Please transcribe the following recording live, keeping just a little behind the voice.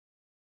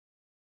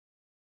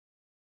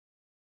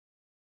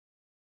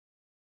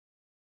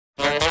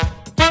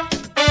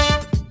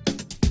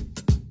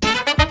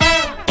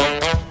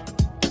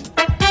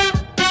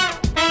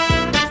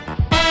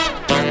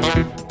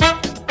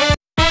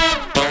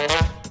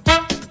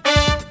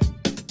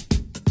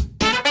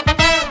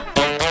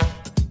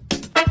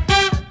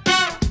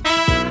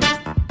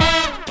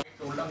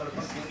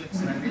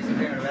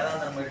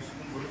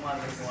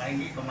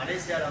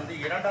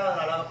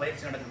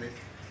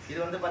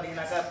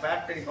பார்த்தீங்கன்னாக்கா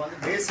பேட்டர்ன் இப்போ வந்து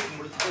பேசிக்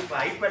முடிச்சுட்டு இப்போ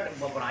ஐ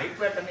பேட்டர்ன் போகிறோம். ஐ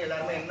பேட்டர்ன்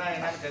எல்லாருமே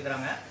என்னன்னு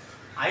கேட்குறாங்க.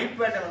 ஐ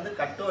பேட்டர்ன் வந்து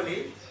கட்டோலி,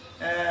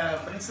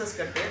 பிரின்சஸ்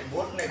கட்டு,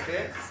 போட் நெட்டு,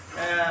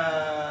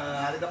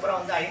 அதுக்கப்புறம்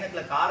வந்து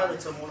ஐநெக்கில் காலர்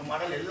வச்ச 3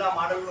 மாடல், எல்லா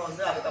மாடலும்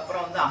வந்து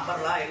அதுக்கப்புறம் வந்து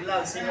அம்பர்லா, எல்லா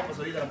விஷயங்களும் இப்போ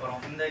சொல்லி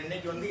தரப்போகிறோம்.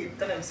 இன்னைக்கு வந்து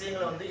இத்தனை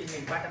விஷயங்களை வந்து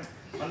இன்னைக்கு பேட்டர்ன்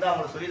வந்து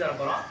அவங்களுக்கு சொல்லி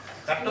தரப்போகிறோம்.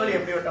 கட்டோலி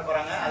எப்படி வெட்ட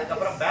போகிறாங்க,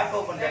 அதுக்கப்புறம் பேக்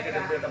ஓப்பன் ஜாக்கெட்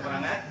எப்படி வெட்ட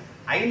போகிறாங்க,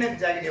 ஐநெக்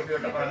ஜாக்கெட் எப்படி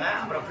வெட்ட போகிறாங்க,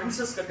 அப்புறம்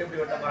பிரின்சஸ் கட்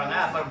எப்படி வெட்ட போகிறாங்க,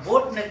 அப்புறம்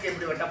போட் நெக்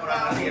எப்படி வெட்ட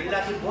போகிறாங்க,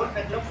 எல்லாத்தையும் போட்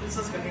நெக்கில்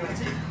பிரின்சஸ் கட்டி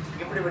வச்சு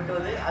எப்படி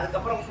வெட்டுவது,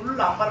 அதுக்கப்புறம்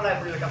ஃபுல் அம்பர்லா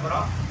எப்படி வெட்ட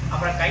போகிறோம்,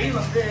 அப்புறம் கை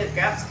வந்து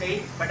கேப்ஸ் கை,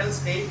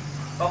 பெடல்ஸ் கை,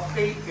 பப்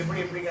கை,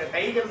 எப்படிங்கிற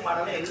கைகள்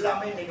மாடல்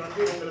எல்லாமே இன்றைக்கி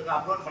வந்து உங்களுக்கு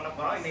அப்லோட் பண்ண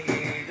போகிறோம். இன்றைக்கி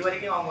இது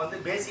வரைக்கும் அவங்க வந்து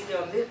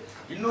பேசிக்காக வந்து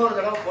இன்னொரு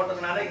தடவை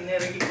போட்டதுனால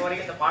இப்போ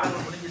வரைக்கும் இந்த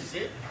பாடங்கள்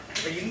முடிஞ்சிருச்சு.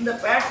 இப்போ இந்த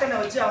பேட்டர்னை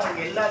வச்சு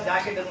அவங்களுக்கு எல்லா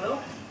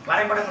ஜாக்கெட்டுகளும்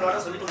வரைபடங்களோட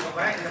சொல்லிக் கொடுக்க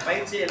போகிறேன். இந்த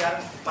பயிற்சியை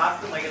எல்லாரும்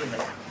பார்த்து மகிழுங்க.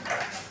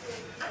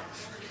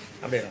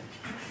 அப்படியே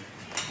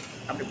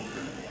அப்படி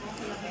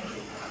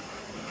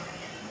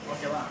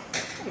ஓகேவா?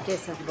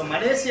 இப்போ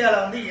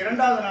மலேசியாவில் வந்து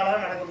 2வது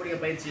நாளாக நடக்கக்கூடிய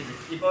பயிற்சி இது.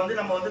 இப்போ வந்து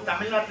நம்ம வந்து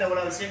தமிழ்நாட்டில்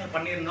இவ்வளோ விஷயங்கள்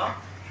பண்ணியிருந்தோம்.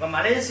 இப்போ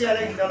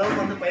மலேசியாவில் இந்த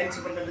அளவுக்கு வந்து பயிற்சி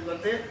பண்ணுறதுக்கு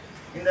வந்து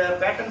இந்த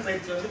பேட்டர்ன்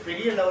பயிற்சி வந்து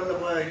பெரிய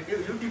லெவலில்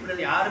இருக்குது.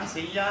 யூடியூப்பில் யாரும்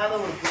செய்யாத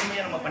ஒரு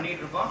புதுமையை நம்ம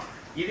பண்ணிகிட்டு இருக்கோம்.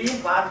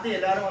 இதையும் பார்த்து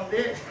எல்லாரும் வந்து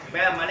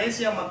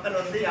மலேசியா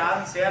மக்கள் வந்து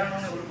யாரும்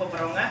சேரணும்னு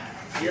விருப்பப்படுறவங்க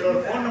இதில் ஒரு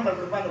ஃபோன் நம்பர்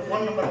கொடுப்போம். அந்த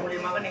ஃபோன் நம்பர்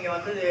மூலியமாக நீங்கள்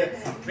வந்து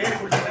பேர்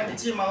கொடுத்தீங்கன்னா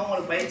நிச்சயமாக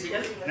உங்களுக்கு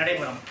பயிற்சிகள்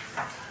நடைபெறும்.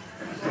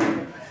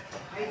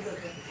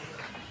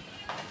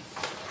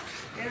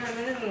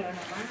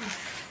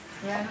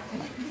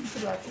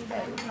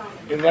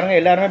 இது பாருங்க,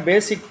 எல்லாருமே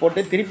பேசிக்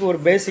போட்டு திருப்பி ஒரு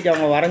பேசிக்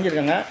அவங்க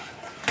வரைஞ்சிருக்காங்க.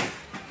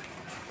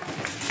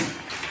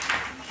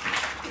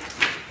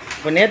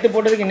 இப்போ நேற்று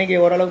போட்டதுக்கு இன்றைக்கி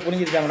ஓரளவுக்கு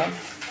புரிஞ்சிருக்கா மேடம்?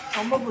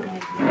 ரொம்ப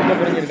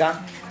புரிஞ்சிருக்கா?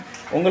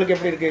 உங்களுக்கு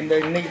எப்படி இருக்குது இந்த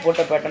இன்றைக்கி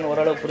போட்ட பேட்டர்ன்?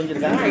 ஓரளவு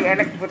புரிஞ்சிருக்கா?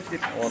 எனக்கு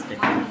புரிஞ்சிருக்கு. ஓகே,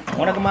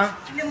 உனக்குமா?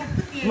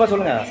 சும்மா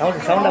சொல்லுங்கள்,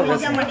 சவுண்டாக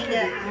பேசுங்க.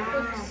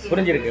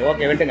 புரிஞ்சிருக்கு.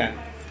 ஓகே, வெட்டுங்க,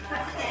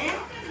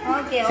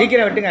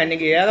 சீக்கிரம் வெட்டுங்க.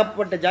 இன்றைக்கி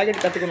ஏகப்பட்ட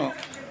ஜாக்கெட் கற்றுக்கணும்.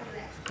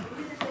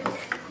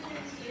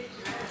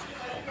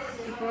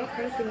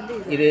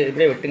 இது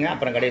இப்படியே வெட்டுங்க,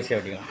 அப்புறம் கடைசியாக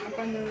வெட்டிக்கலாம்.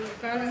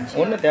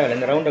 ஒன்றும் தேவையில்லை.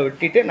 இந்த ரவுண்டை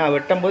வெட்டிட்டு நான்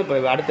வெட்டும்போது இப்போ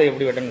அடுத்து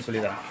எப்படி வெட்டணும்னு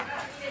சொல்லி தரேன்.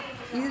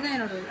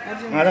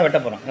 அதான் வெட்ட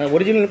போகிறோம்.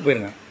 ஒரிஜினலுக்கு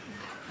போயிருங்க,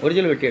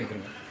 ஒரிஜினல் வெட்டி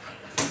எடுத்துருங்க.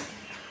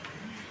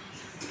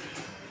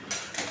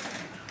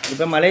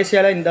 இப்போ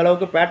மலேசியாவில் இந்த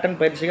அளவுக்கு பேட்டர்ன்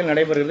பயிற்சிகள்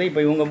நடைபெறுகிறது.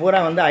 இப்போ இவங்க பூரா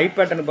வந்து ஐ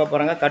பேட்டர்ன் பார்க்க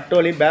போகிறாங்க.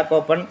 கட்டோலி, பேக்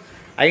ஓப்பன்,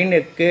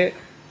 ஐநெக்கு,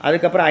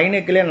 அதுக்கப்புறம்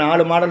ஐநெக்கிலே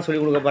 4 மாடல்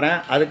சொல்லி கொடுக்க போகிறேன்.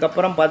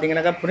 அதுக்கப்புறம்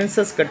பார்த்தீங்கன்னாக்கா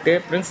பிரின்சஸ் கட்டு,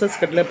 பிரின்சஸ்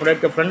கட்டில்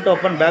ஃப்ரண்ட்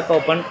ஓப்பன், பேக்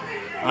ஓப்பன்.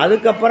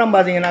 அதுக்கப்புறம்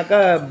பார்த்தீங்கன்னாக்கா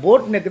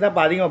போட் நெக்கு தான்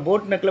இப்போ அதிகமாக.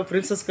 போட் நெக்கில்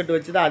பிரின்சஸ் கட்டு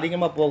வச்சு தான்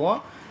அதிகமாக போகும்.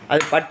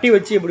 அது பட்டி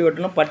வச்சு எப்படி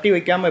வெட்டணும், பட்டி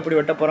வைக்காமல் எப்படி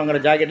வெட்ட போகிறோங்கிற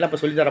ஜாக்கெட்லாம் இப்போ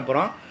சொல்லி தர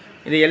போகிறோம்.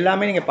 இது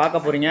எல்லாமே நீங்கள்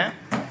பார்க்க போகிறீங்க.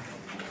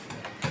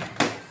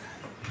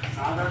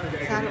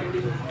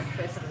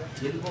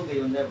 எல்போ கை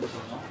வந்து எப்படி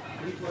சொல்லணும்,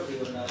 த்ரீ-ஃபோ கை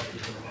வந்து எப்படி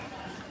சொல்லணும்,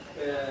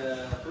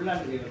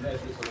 ஃபுல்லாண்டு கை வந்து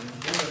எப்படி சொல்லணும்,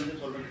 வந்து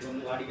சொல்கிறதுக்கு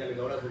வந்து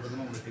வாடிக்கையாளர் எவ்வளோ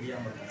சொல்கிறதுன்னு உங்களுக்கு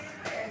தெரியாமல் இருக்கும்.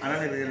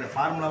 அதனால் இதில்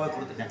ஃபார்முலாவாக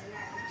கொடுத்துட்டேன்.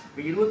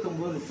 இப்போ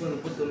 29, 30,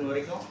 31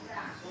 வரைக்கும்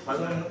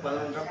 11,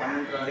 11,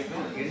 12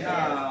 வரைக்கும் என்ன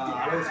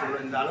அளவு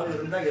சொல்கிறோம். இந்த அளவு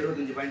இருந்தால்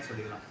 75 பாயிண்ட்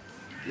சொல்லிக்கலாம்.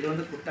 இது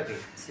வந்து குட்டை கை,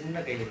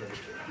 சின்ன கை உள்ளது.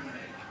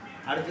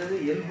 அடுத்தது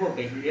எல்போ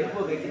கை, எல்போ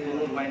கைக்கு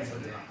 90 பாயிண்ட்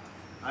சொல்லலாம்.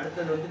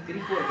 அடுத்தது வந்து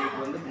 3-4 கைக்கு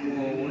வந்து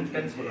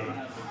 110 சொல்லலாம்.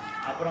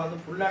 அப்புறம் வந்து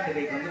ஃபுல்லாண்டு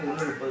கைக்கு வந்து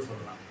 130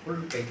 சொல்லலாம்.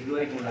 ஃபுல் கை இது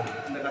வரைக்கும் உள்ளது.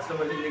 இந்த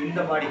கஸ்டமருக்கு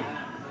இந்த பாடி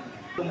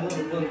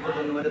 29, 30,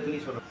 31 வரை துணி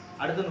சொல்லலாம்.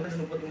 அடுத்து 30,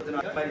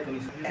 34 துணி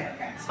சொல்லலாம்.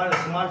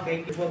 ஸ்மால்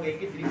கைக்கு, 4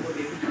 கைக்கு, 3-4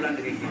 கைக்கு,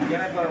 ஃபுல்லாண்டு கைக்கு.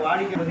 ஏன்னா இப்போ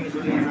வாடிக்கை நீங்கள்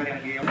சொல்லுங்கள் சார்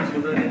எனக்கு எப்படி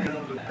சொல்கிறது,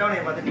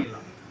 அட்டவணையை பார்த்துட்டீங்களா.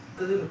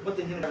 அடுத்தது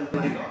 35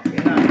 வரைக்கும்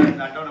ஏன்னா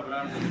இந்த அட்டவணை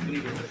பிரகாரம் துணி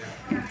கொடுத்துருக்கேன்.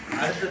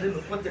 அடுத்தது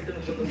 38,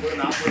 39,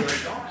 40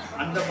 வரைக்கும்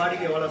அந்த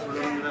பாடிக்கு எவ்வளோ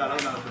சொல்லணுங்கிற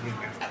அளவு நான்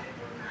சொல்லியிருக்கேன்.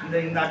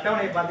 இந்த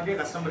அட்டவணையை பார்த்துட்டே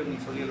கஸ்டமருக்கு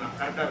நீங்கள் சொல்லிடலாம்,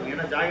 கரெக்டாக இருக்கும்.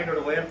 ஏன்னா ஜாக்கெட்டோட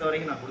உயரத்தை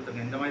வரைக்கும் நான்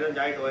கொடுத்துருக்கேன். இந்த மாதிரி தான்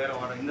ஜாக்கெட் உயரம்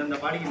வரும், இந்த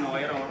பாடிக்கு இந்த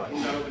உயரம் வரும்,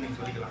 இந்த அளவுக்கு நீங்கள்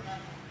சொல்லிக்கலாம்.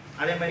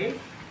 அதே மாதிரி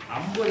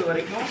 50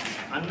 வரைக்கும்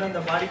அந்தந்த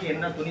பாடிக்கு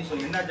என்ன துணி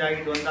சொல்லணும், என்ன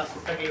ஜாக்கெட் வந்தால்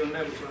குட்டை கை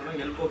வந்தால் எப்படி சொல்லணும்,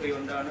 எல்போ கை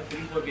வந்தால்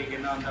 3-4 கைக்கு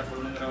என்ன வந்தால்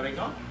சொல்லணுங்கிற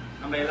வரைக்கும்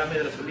நம்ம எல்லாமே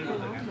இதில் சொல்லி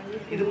கொடுத்துருங்க.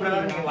 இது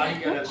பிரகாரம் நீங்கள்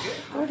வாடிக்கையாளருக்கு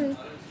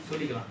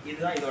சொல்லிக்கலாம்.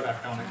 இதுதான் இதோட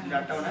அட்டவணை. இந்த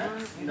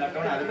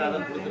அட்டவணை அதுக்காக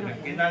தான் கொடுத்துருக்கேன்.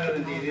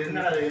 என்னங்கிறது இது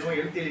என்ன அது எதுவும்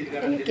எழுத்து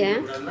எழுதிருக்காருன்னு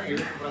தெரியக்கூடாதுன்னா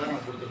எழுத்து பிரகாரம்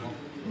நான் கொடுத்துருக்கோம்.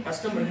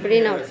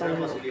 கஸ்டமருக்கு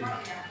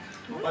சொல்லிடலாம்.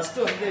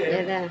 ஃபஸ்ட்டு வந்து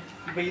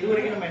இப்போ இது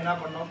வரைக்கும் நம்ம என்ன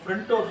பண்ணோம்,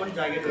 ஃப்ரண்ட் ஓப்பன்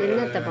ஜாக்கெட்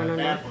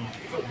தயார் பண்ணோம்.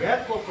 இப்போ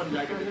back open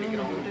jacket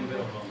தைக்கிறவங்க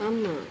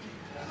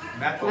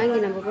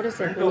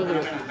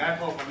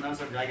back open தான்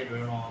சார் ஜாக்கெட்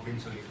வேணும்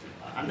அப்படின்னு சொல்லி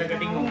அந்த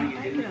கட்டிங்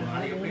உங்களுக்கு தெரியும்.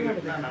 அது எப்படி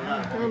வெட்டினா நல்லா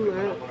இருக்கும்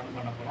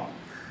பண்ண போகிறோம்.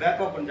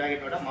 பேக் ஓப்பன்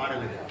ஜாக்கெட்டோட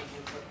மாடல்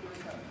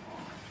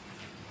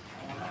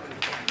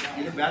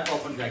இது பேக்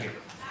ஓப்பன் ஜாக்கெட்,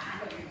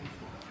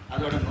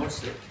 அதோட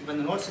நோட்ஸு. இப்போ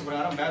இந்த நோட்ஸ்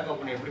பிரகாரம் பேக்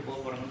ஓப்பன் எப்படி போக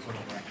போகிறோம்னு சொல்ல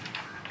போகிறேன்.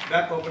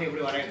 பேக் ஓப்பன்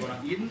எப்படி வரைய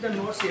போகிறோம். இந்த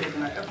நோட்ஸ்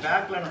இருக்குனாக்கா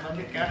பேக்கில் நம்ம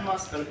வந்து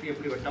கேன்வாஸ் கழுத்து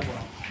எப்படி வெட்ட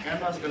போகிறோம்.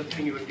 கேன்வாஸ் கழுத்து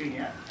நீங்கள்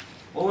வெட்டுவீங்க,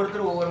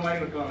 ஒவ்வொருத்தரும் ஒவ்வொரு மாதிரி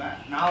வெட்டுவாங்க.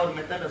 நான் ஒரு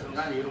மெத்தடில்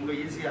சொன்னால் அது ரொம்ப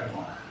ஈஸியாக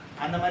இருக்கும்.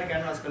 அந்த மாதிரி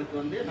கேன்வாஸ் கழுத்து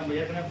வந்து நம்ம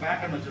ஏற்கனவே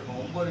பேட்டர்ன் வச்சுருக்கோம்.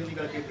 9 இன்ச்சு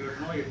கழுத்து எப்படி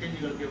வெட்டணும், 8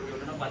 இன்ச்சு கழுத்து எப்படி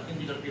வெட்டணும், 10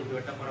 இன்ச்சு கழுத்து எப்படி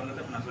வெட்ட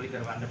போகிறோங்கிறத இப்போ நான் சொல்லி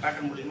தருவேன். அந்த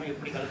பேட்டர்ன் மூலிமா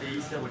எப்படி கழுத்து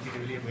ஈஸியாக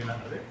வெட்டிட்டு வெளியே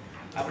போயிடலாங்கிறது.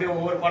 அப்படியே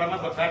ஒவ்வொரு பாடமாக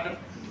இப்போ பேட்டர்ன்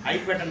ஐ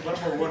பேட்டர்ன்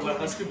போகிறப்ப ஒவ்வொரு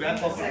ஃபஸ்ட்டு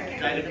பேக் ஓப்பன்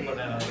ஜாக்கெட்டு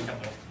வெட்ட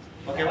போகிறோம்.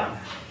 ஓகேவா?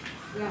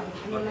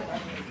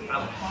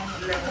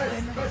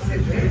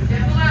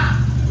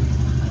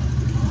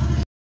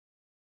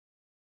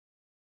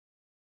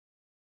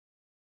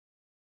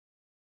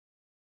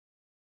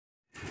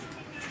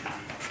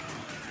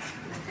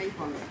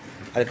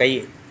 அது கை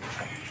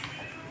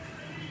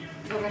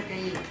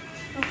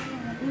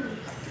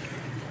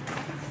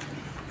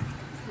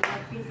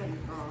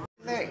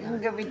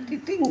இங்கே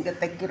விட்டுட்டு இங்கே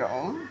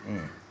தைக்கிறோம்.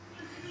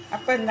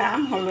 அப்போ இந்த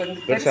ஆம்ஹோல் வந்து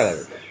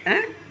பெருசாகாது.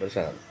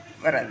 பெருசாகாது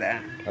வராதா?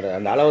 வராது.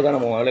 அந்த அளவு தான்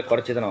நம்ம முதல்ல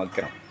குறைச்சி தான்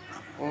வைக்கிறோம்.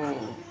 ஓ,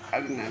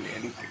 அதனால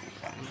எனக்கு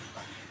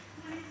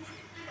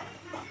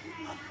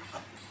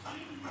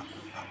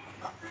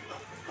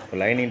இப்போ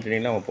லைனிங்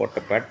துணியில் அவங்க போட்ட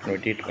பேட்டர்ன்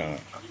வெட்டிட்டு இருக்காங்க.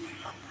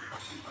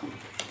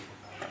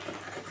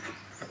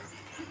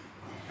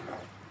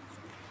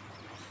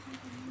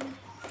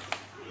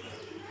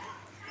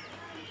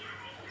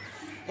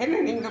 ஏன்னா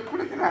நீங்கள்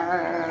கொடுக்குற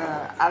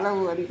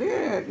அளவு வந்து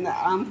இந்த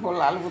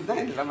ஆம்ஹோல் அளவு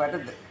தான் இதில்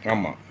வருது.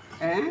 ஆமாம்,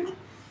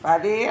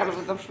 அதே அளவு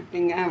தான்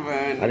ஃபிட்டிங்காக,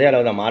 அதே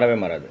அளவு தான், மாறவே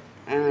மாறாது.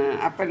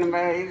 அப்போ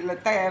நம்ம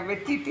இதில்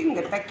வெட்டிட்டு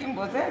இங்கே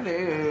தைக்கும்போது அது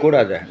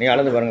கூடாது. நீங்கள்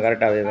அளந்து பாருங்கள்,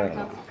 கரெக்டாக அதே தான்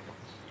இருக்கும்.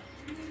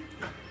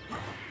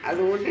 அது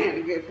ஒன்று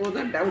எனக்கு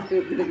எப்போதும் டவுட்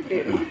இருந்துக்கிட்டே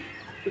இருக்கும்.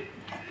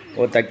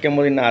 ஓ, தைக்கும்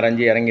போது இன்னும்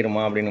அரைஞ்சி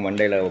இறங்கிருமா அப்படின்னு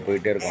மண்டையில்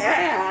போயிட்டே இருக்கும்.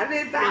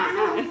 அதே தான்.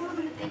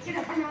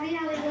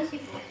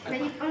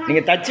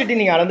 நீங்கள் தச்சுட்டு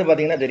நீங்கள் அளந்து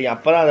பார்த்தீங்கன்னா தெரியும்.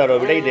 அப்போ தான் அதோட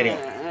விடை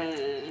தெரியும்.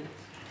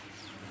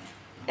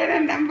 ஏன்னா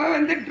நம்ம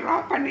வந்து ட்ரா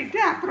பண்ணிவிட்டு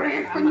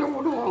அப்புறம் கொஞ்சம்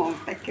விடுவோம்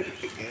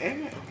தைக்கிறதுக்கு.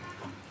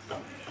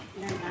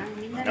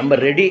 நம்ம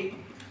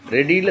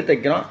ரெடியில்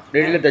தைக்கிறோம்,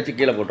 ரெடியில் தைச்சி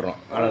கீழே போட்டுறோம்,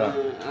 அவ்வளோதான்.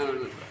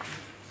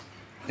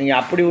 நீங்கள்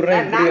அப்படி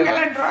விட்றேன்,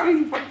 நாங்களாம்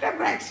ட்ராவிங் போட்டு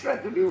அப்புறம் எக்ஸ்ட்ரா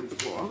துணி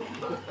விட்டுக்குவோம்,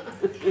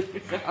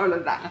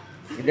 அவ்வளோதான்.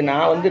 இது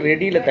நான் வந்து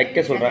ரெடியில்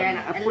தைக்க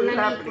சொல்கிறேன்.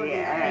 ஃபுல்லாக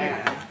அப்படியே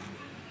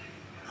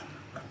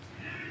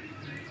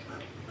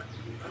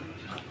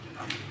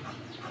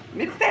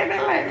மித்த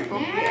இடம்லாம்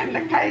இருக்கும். அந்த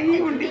கை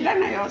உண்டி தான்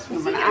நான் யோசனை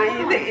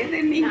பண்ணேன். இது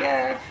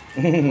நீங்கள்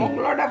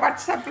உங்களோட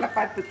வாட்ஸ்அப்பில்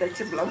பார்த்து தைச்ச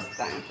ப்ளவுஸ்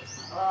தான் இது.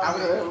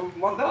 அவர்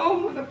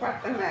முதல்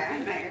பார்த்தேன்.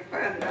 நான் எப்போ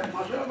அந்த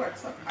முதல்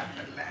வாட்ஸ்அப்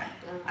பார்த்தேன்ல,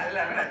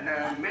 அதில் அவர் அந்த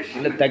மெஷின்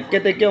இல்லை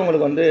தைக்க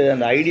உங்களுக்கு வந்து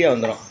அந்த ஐடியா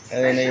வந்துடும்.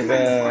 இப்போ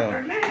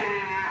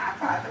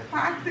அப்போ அதை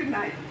பார்த்து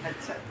நான்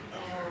தைச்சேன்.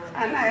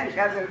 ஆனால்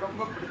எனக்கு அது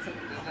ரொம்ப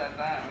பிடிச்சிருந்தது.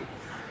 அதான்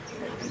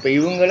இப்போ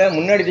இவங்கள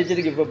முன்னாடி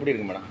தைச்சதுக்கு இப்போ எப்படி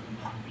இருக்கு மேடம்?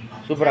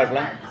 சூப்பராக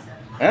இருக்கலாம்.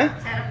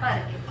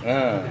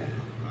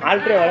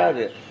 ஆல்ட்ரே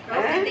வராது.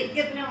 ஆனால்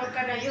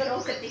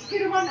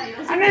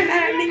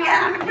நீங்கள்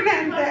அனுப்பின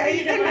அந்த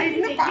இதை நான்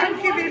இன்னும்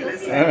பார்க்கவே இல்லை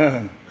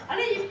சார்.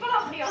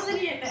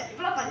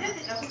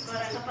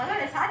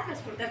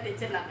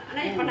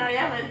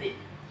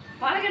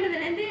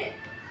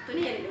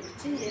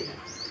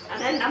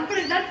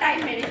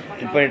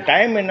 இப்போ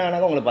டைம் என்ன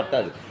ஆனாலும் உங்களுக்கு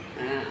பத்தாது.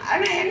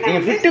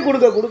 நீங்கள் ஃபிட்டு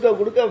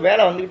கொடுக்க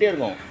வேலை வந்துக்கிட்டே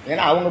இருக்கும்.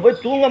 ஏன்னா அவங்க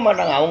போய் தூங்க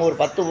மாட்டாங்க. அவங்க ஒரு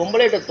 10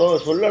 பொம்பளைகிட்ட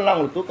சொல்லலாம்,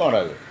 அவங்களுக்கு தூக்கம்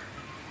வராது.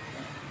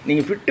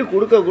 நீங்கள் ஃபிட்டு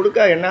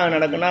கொடுக்க என்ன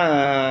நடக்குன்னா,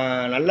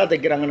 நல்லா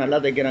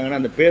தைக்கிறாங்கன்னா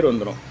அந்த பேர்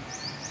வந்துடும்.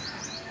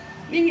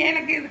 நீங்கள்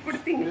எனக்கு இது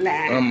கொடுத்தீங்கல்ல,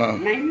 ஆமாம்,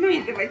 நான் இன்னும்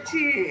இது வச்சு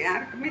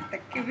யாருக்குமே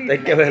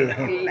தைக்கவே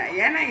இல்லை.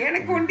 ஏன்னா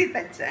எனக்கு ஒண்டி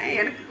தைச்சேன்,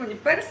 எனக்கு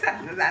கொஞ்சம் பெருசாக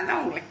இருந்தது.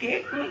 அதான் உங்களை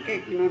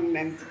கேட்கணும்னு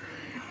நினச்சேன்.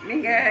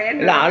 நீங்கள்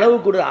இல்லை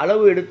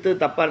அளவு எடுத்து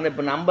தப்பாக இருந்தேன்.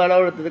 இப்போ நம்ம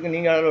அளவு எடுத்ததுக்கு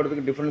நீங்கள் அளவு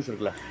எடுத்ததுக்கு டிஃப்ரென்ஸ்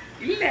இருக்குல்ல?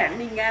 இல்லை,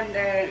 நீங்கள்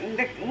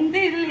இந்த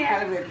இதுலேயே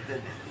அளவு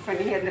எடுத்தது. இப்போ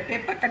நீங்கள் அந்த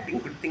பேப்பர்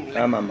கட்டிங்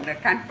கொடுத்தீங்களா? ஆமாம், இந்த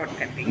கார்ட்போர்ட்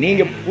கட்டிங்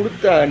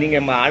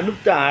நீங்கள்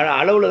அனுப்பித்த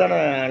அளவில் தானே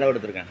அளவு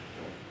எடுத்திருக்கேன்.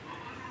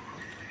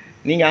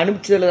 நீங்கள்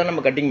அனுப்பிச்சதில் தான்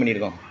நம்ம கட்டிங்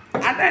பண்ணியிருக்கோம்.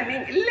 அதான்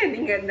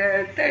நீங்கள் இந்த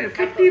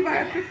 50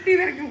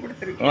 வரைக்கும்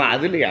கொடுத்துருக்கீங்க.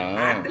 அதுலையா?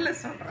 அதில்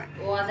சொல்கிறேன்.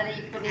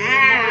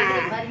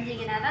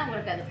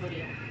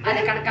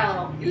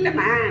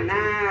 இல்லைம்மா,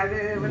 நான் அது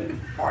வந்து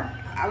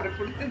அவர்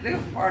கொடுத்தது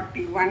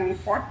 41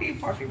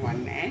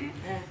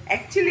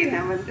 ஆக்சுவலி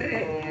நான் வந்து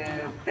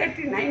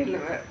 39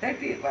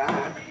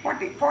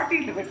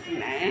 40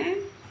 வெட்டினேன்.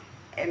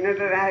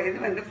 என்னோட இது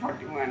வந்து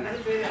 41.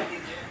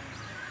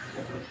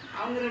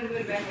 அவங்க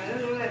 2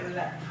 பேர்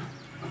இல்லை.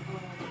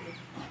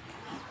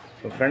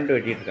 ஸோ ஃப்ரண்ட்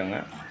வெட்டிட்டு இருக்காங்க.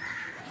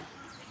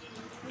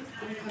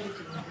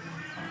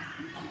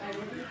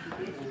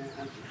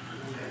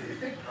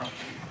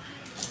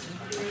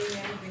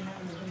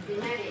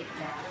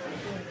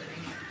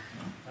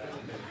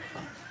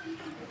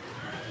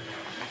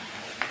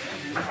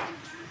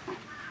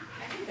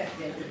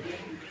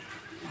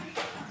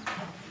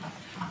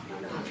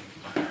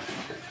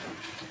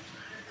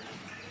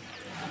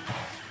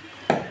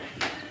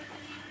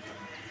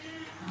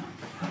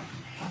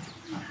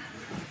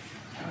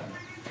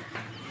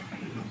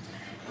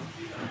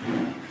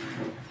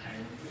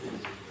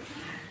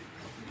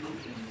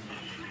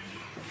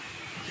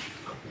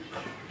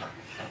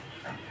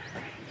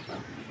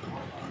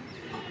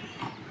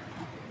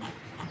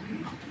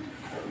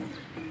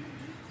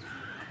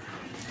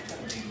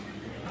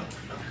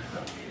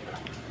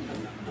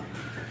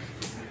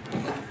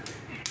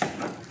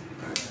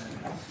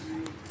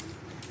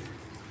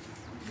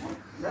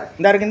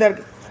 இந்த இருக்குது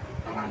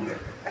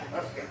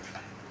ஓகே.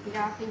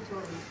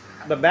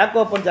 இப்போ பேக்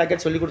ஓப்பன்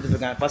ஜாக்கெட் சொல்லி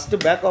கொடுத்துட்ருக்கேன். ஃபஸ்ட்டு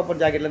பேக் ஓப்பன்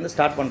ஜாக்கெட்லேருந்து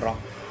ஸ்டார்ட் பண்ணுறோம்.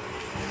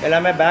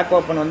 எல்லாமே பேக்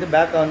ஓப்பன் வந்து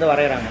பேக்கை வந்து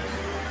வரைகிறாங்க.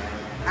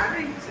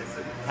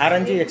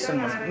 அரைஞ்சி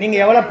எக்ஸ்டெண்ட் பண்ணணும்.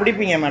 நீங்கள் எவ்வளோ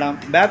பிடிப்பீங்க மேடம்?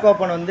 பேக்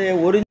ஓப்பன் வந்து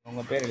ஒரு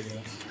உங்கள் பேர்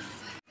எழுதுங்க.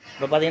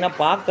 இப்போ பார்த்தீங்கன்னா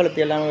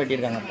பாக்கழுத்து எல்லாமே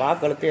வெட்டியிருக்காங்க.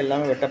 பாக்கழுத்து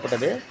எல்லாமே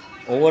வெட்டப்பட்டது.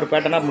 ஒவ்வொரு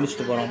பேட்டர்னாக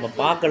முடிச்சுட்டு போகிறோம். இப்போ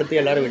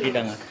பாக்கழுத்து எல்லோரும்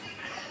வெட்டிட்டாங்க.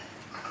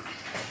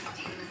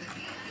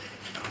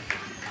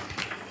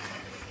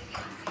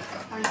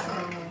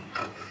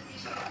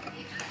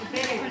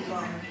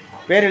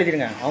 பேர்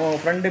எழுதிடுங்க. அவங்க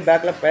ஃப்ரெண்டு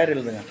பேக்கில் பேர்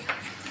எழுதுங்க.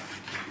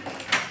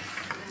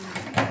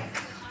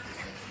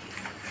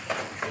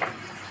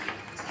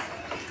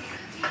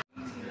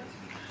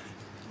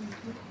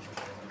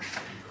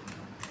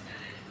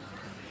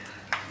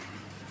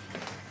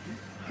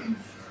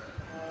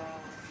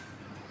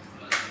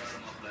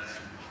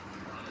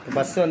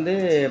 பஸ் வந்து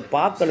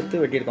பாக்கழுத்து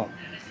வெட்டியிருக்கோம்.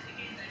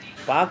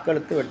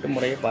 பாக்கழுத்து வெட்டு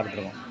முறையை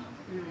பார்த்துருக்கோம்.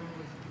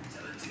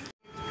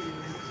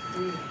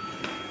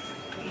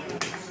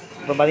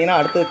 இப்போ பார்த்தீங்கன்னா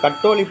அடுத்து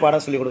கட்டோலி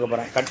பாடம் சொல்லிக் கொடுக்க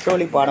போகிறேன்.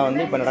 கட்டோலி பாடம்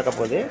வந்து இப்போ நடக்க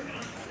போகுது.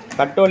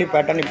 கட்டோலி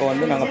பேட்டர்ன் இப்போ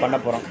வந்து நாங்கள் பண்ண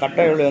போகிறோம்.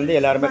 கட்டோலி வந்து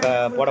எல்லாருமே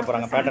போட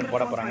போகிறாங்க. பேட்டர்ன்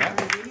போட போகிறாங்க.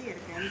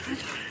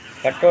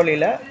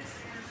 கட்டோலியில்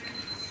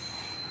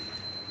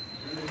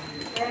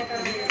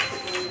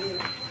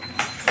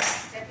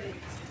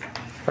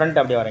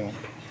ஃப்ரண்ட் அப்படியே வரீங்க.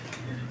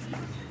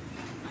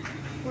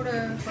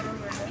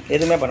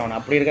 எதுவுமே பண்ண வேணாம்.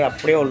 அப்படி இருக்கிற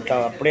அப்படியே உள்ட்டா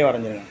அப்படியே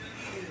வரைஞ்சிருங்க.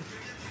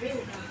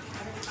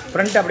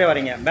 ஃப்ரண்ட் அப்படியே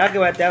வரீங்க. பேக்கு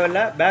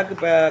தேவையில்லை. பேக்கு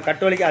இப்போ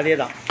கட்டோலிக்கு அதே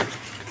தான்.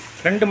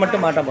 ஃப்ரண்ட்டு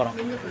மட்டும் மாட்ட போகிறோம்.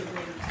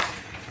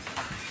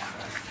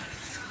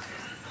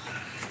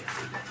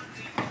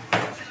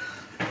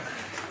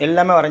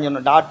 எல்லாமே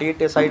வரைஞ்சிடணும். டாட்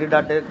ஈட்டு சைடு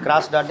டாட்டு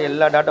கிராஸ் டாட்டு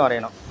எல்லா டாட்டும்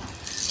வரையணும்.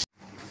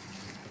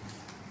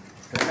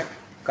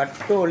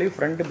 கட்டோலி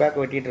ஃப்ரண்ட் பேக்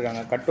வெட்டிகிட்டு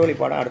இருக்காங்க. கட்டோலி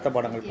பாடம் அடுத்த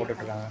பாடங்கள்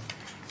போட்டுட்ருக்காங்க.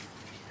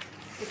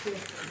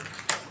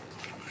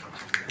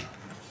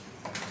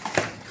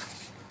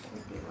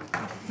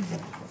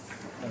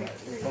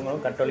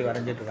 கட்டோலி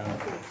வரைஞ்சிட்ருக்காங்க.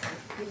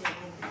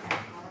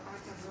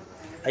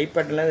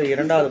 ஐபேட்டில்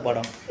இரண்டாவது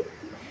பாடம்.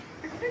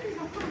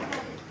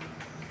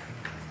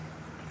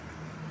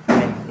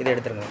 இதை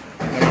எடுத்துருங்க.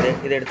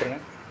 இதை எடுத்துருங்க.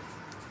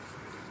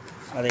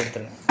 அதை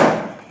எடுத்துருங்க.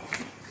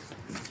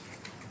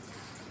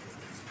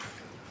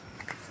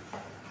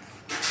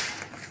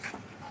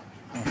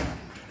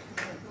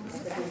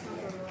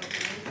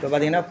 இப்போ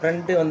பார்த்தீங்கன்னா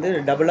ஃப்ரண்ட்டு வந்து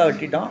டபுளாக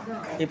வெட்டிட்டோம்.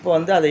 இப்போ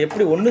வந்து அதை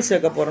எப்படி ஒன்று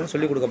சேர்க்க போகிறோன்னு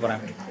சொல்லி கொடுக்க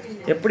போகிறேன்.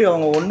 எப்படி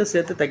அவங்க ஒன்று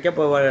சேர்த்து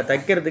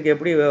தைக்கிறதுக்கு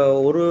எப்படி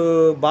ஒரு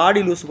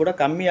பாடி லூஸ் கூட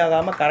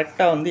கம்மியாகாமல்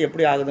கரெக்டாக வந்து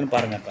எப்படி ஆகுதுன்னு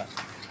பாருங்கள். இப்போ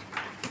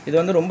இது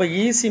வந்து ரொம்ப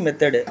ஈஸி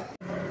மெத்தடு.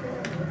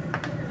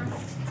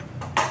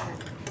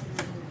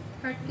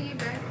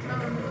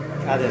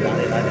 அது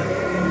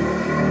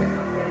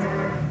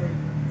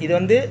இது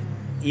வந்து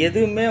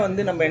எதுவுமே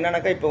வந்து நம்ம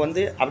என்னன்னாக்கா இப்போ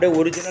வந்து அப்படியே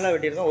ஒரிஜினலாக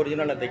வெட்டியிருக்கோம்.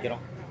 ஒரிஜினலாக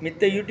தைக்கிறோம்.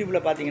 மித்த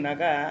யூடியூப்பில்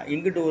பார்த்தீங்கன்னாக்கா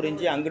இங்கிட்டு ஒரு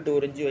இன்ச்சு அங்கிட்டு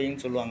ஒரு இன்ச்சு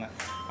வைன்னு சொல்லுவாங்க.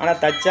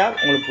 ஆனால் தைச்சா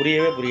உங்களுக்கு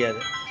புரியவே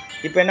புரியாது.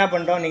 இப்போ என்ன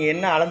பண்ணுறோம், நீங்கள்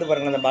என்ன அளந்து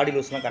பாருங்கள். அந்த பாடி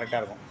லூஸ்லாம் கரெக்டாக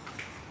இருக்கும்.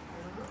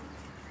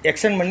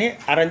 எக்ஸ்டெண்ட் பண்ணி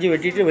அரைஞ்சி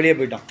வெட்டிட்டு வெளியே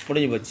போயிட்டோம்.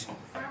 முடிஞ்சு போச்சு.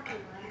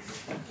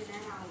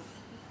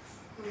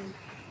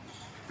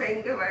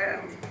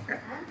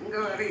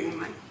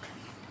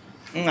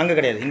 அங்கே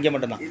கிடையாது. இங்கே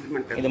மட்டும்தான்.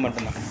 இது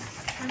மட்டும்தான்.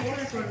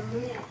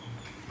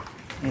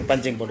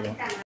 பஞ்சிங்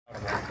போட்டுருவோம்.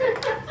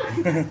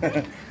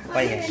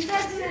 வைங்க.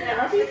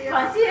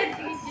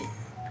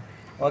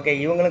 ஓகே,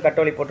 இவங்களும்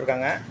கட்டோலி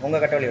போட்டிருக்காங்க.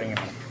 உங்கள் கட்டோலி வைங்க.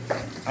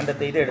 அந்த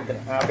இது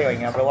எடுத்துருங்க. அப்படியே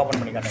வைங்க. அப்புறம் ஓப்பன்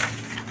பண்ணி காட்டுங்க.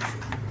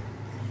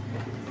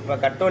 இப்போ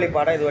கட்டோலி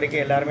பாடம் இது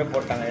வரைக்கும் எல்லாருமே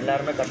போட்டாங்க.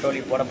 எல்லாருமே கட்டோலி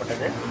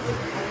போடப்பட்டது.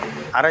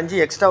 அரைஞ்சி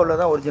எக்ஸ்ட்ரா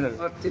உள்ளதான் ஒரிஜினல்.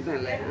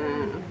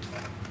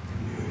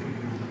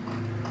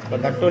 இப்போ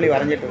கட்டோலி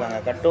வரைஞ்சிட்ருக்காங்க.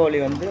 கட்டோலி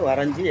வந்து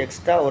வரைஞ்சி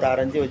எக்ஸ்ட்ரா ஒரு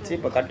அரைஞ்சி வச்சு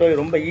இப்போ கட்டோலி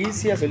ரொம்ப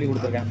ஈஸியாக சொல்லி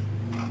கொடுத்துருக்கேன்.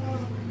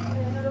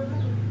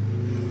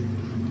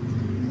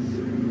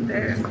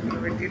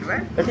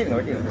 வெட்டிடுங்க.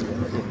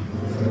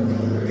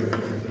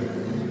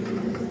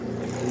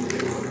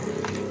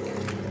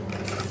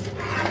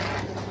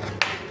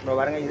 இப்போ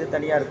பாருங்க, இது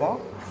தனியாக இருக்கும்.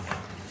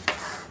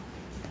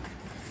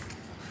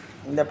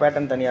 இந்த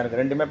பேட்டர்ன் தனியாக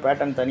இருக்குது. ரெண்டுமே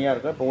பேட்டர்ன் தனியாக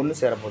இருக்கும். இப்போ ஒன்று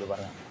சேரப்போகுது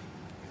பாருங்கள்.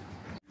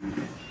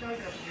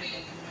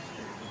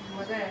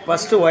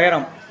 ஃபஸ்ட்டு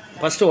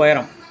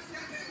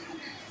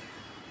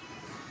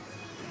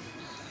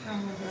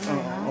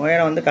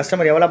உயரம் வந்து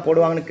கஸ்டமர் எவ்வளோ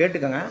போடுவாங்கன்னு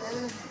கேட்டுக்கோங்க.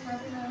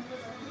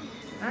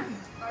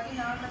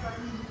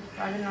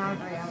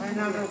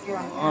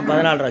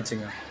 14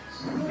 ஆச்சுங்க.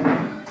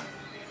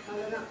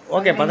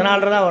 ஓகே,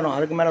 14 தான் வரும்.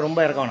 அதுக்கு மேலே ரொம்ப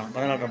இறக்க வேணும்.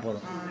 14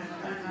 போதும்.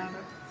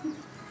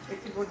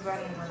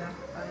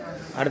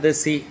 அடுத்து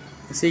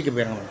சிக்கு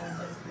போயிருங்க மேடம்.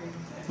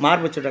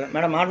 மார்பு சுட்டை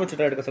மேடம், மார்பு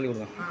சுட்டை எடுக்க சொல்லி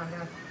கொடுங்க.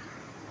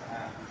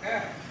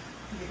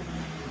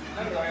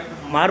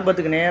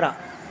 மார்பத்துக்கு நேராக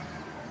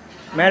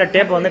மேலே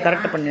டேப்பை வந்து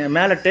கரெக்ட் பண்ணி,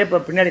 மேலே டேப்பை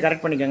பின்னாடி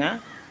கரெக்ட் பண்ணிக்கோங்க.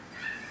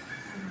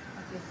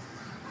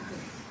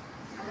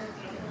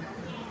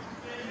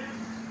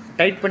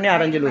 டைட் பண்ணி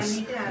அரைஞ்சு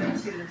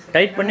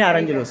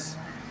லூஸ்.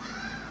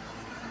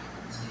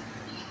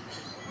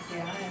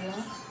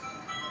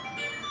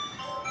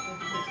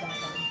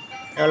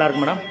 எவ்வளோ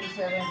இருக்கு மேடம்?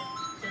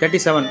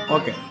 37.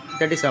 ஓகே,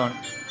 37.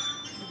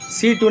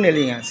 C2ன்னு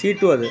எழுதிங்க.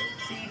 C2 அது.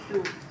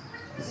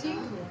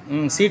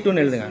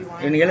 C2ன்னு எழுதுங்க.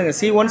 நீங்கள் எழுதுங்க.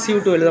 C1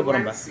 C2 எழுத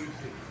போகிறோம். இப்போ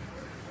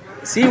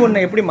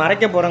C1 எப்படி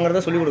மறைக்க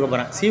போகிறோங்கிறத சொல்லிக் கொடுக்க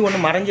போகிறேன். C1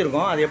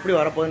 மறைஞ்சிருக்கும், அது எப்படி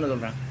வரப்போகுதுன்னு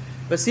சொல்கிறேன்.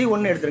 இப்போ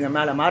C1 எடுத்துருங்க.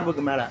 மேலே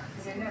மார்புக்கு மேலே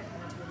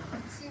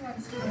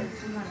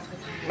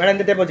மேடம்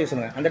இந்த டேப் வச்சு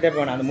சொல்லுங்கள். அந்த டேப்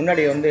வேணாம், அந்த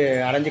முன்னாடி வந்து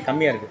அரைஞ்சி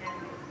கம்மியாக இருக்குது.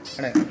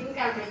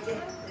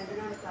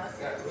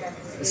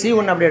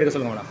 C1 அப்படியே எடுக்க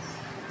சொல்லுங்கள் மேடம்.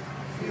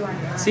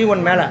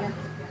 C1 மேலே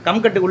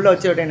கம்கட்டுக்கு உள்ளே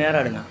வச்சு அப்படியே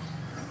நேராக எடுங்க.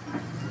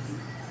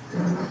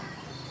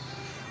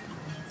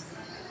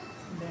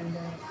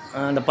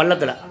 அந்த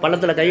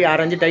பள்ளத்தில் கை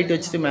அரைஞ்சி டைட்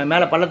வச்சுட்டு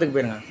மேலே பள்ளத்துக்கு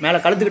போயிருங்க. மேலே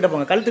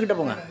கழுத்துக்கிட்ட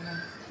போங்க.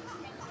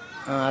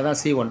 அதான்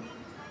C1.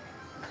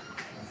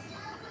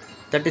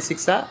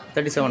 36ஆ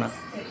 37ஆ?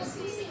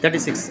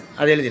 36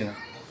 அது எழுதிடுங்க.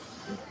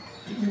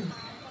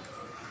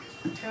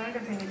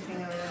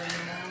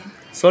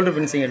 ஷோல்டர்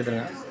ஃபினிஷிங்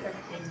எடுத்துருங்க.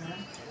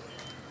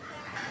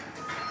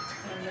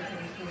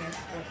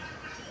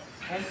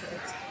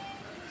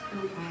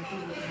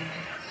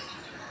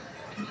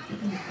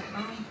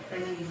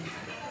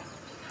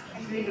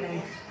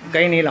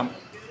 கை நீளம்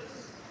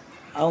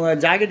அவங்க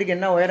ஜாக்கெட்டுக்கு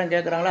என்ன உயரம்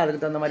கேட்குறாங்களோ அதுக்கு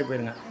தகுந்த மாதிரி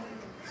போயிருங்க.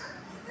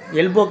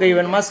 எல்போ கை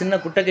வேணுமா, சின்ன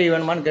குட்டை கை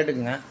வேணுமான்னு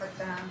கேட்டுக்குங்க.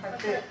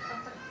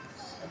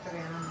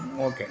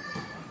 ஓகே.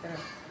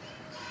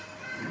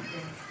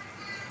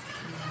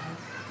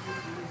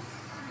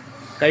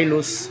 கை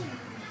லூஸ்.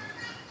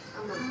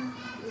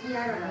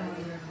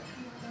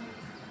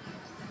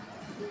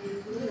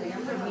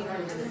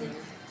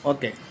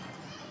 ஓகே.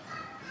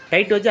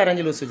 டைட் வச்சு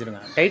அரேஞ்சு லூஸ்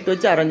வச்சுருங்க. டைட்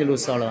வச்சு அரேஞ்சு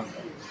லூஸ், அவ்வளோதான்.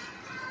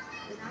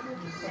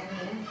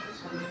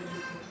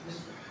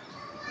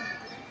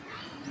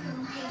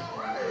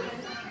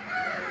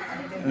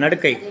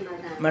 நடுக்கை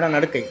மேடம்,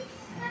 நடுக்கை.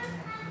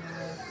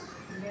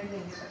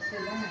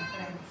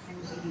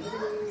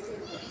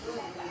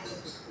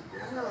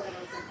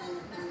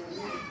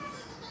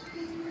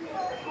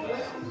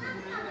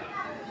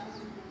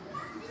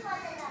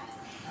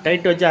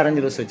 டைட் வச்சு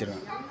அரேஞ்சு லூஸ்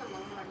வச்சுருங்க.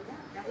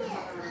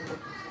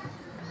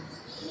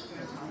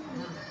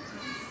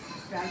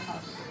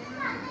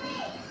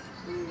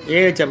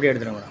 வச்சு அப்படியே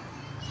எடுத்துருங்க மேடம்.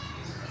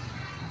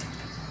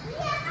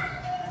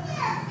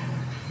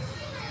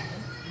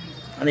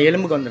 அந்த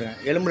எலும்புக்கு வந்துடுங்க.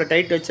 எலும்பில்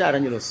டைட் வச்சு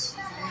arrange loose.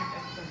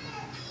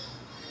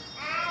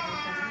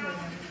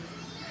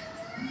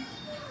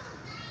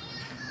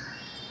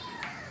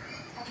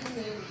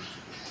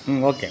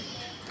 Okay.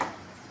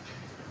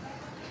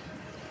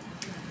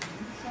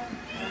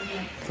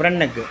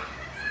 Front neck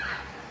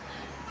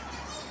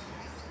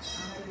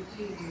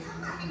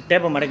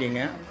டேப்பை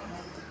மடக்கிங்க.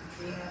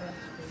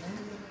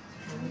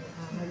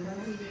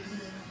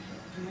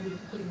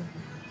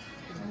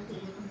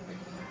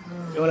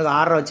 இவளுக்கு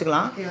 6.5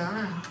 வச்சுக்கலாம்.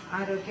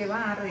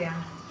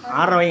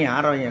 6.5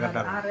 வைங்க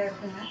கரெக்டாக.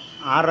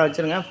 6.5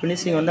 வச்சுருங்க.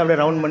 ஃபினிஷிங் வந்து அப்படியே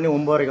ரவுண்ட் பண்ணி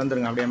 9 வரைக்கும்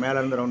வந்துருங்க. அப்படியே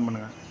மேலேருந்து ரவுண்ட்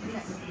பண்ணுங்கள்.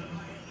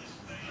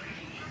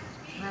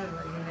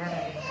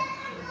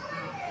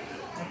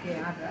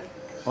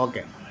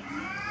 ஓகே.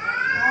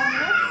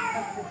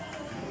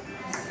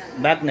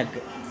 Back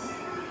neck.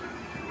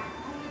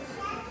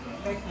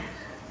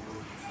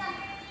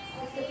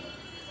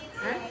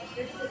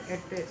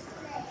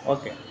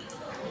 ஓகே.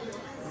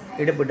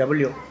 இடுப்பு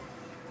W.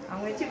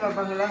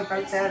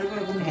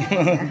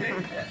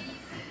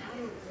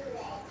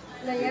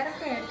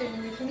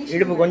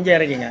 இடுப்பு கொஞ்சம்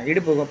இறக்கிங்க.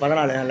 இடுப்பு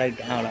 14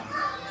 லைட் அவ்வளோ.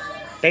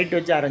 டைட்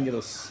வச்சு arrange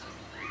loose.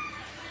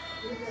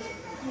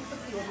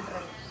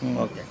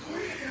 Okay.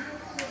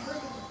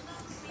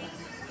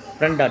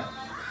 Front dot.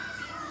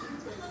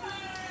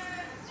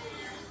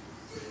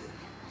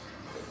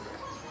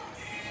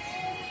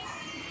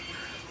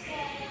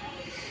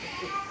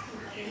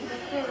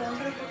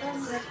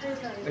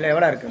 இல்லை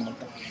எவ்வளோ இருக்குது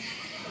மொத்தம்?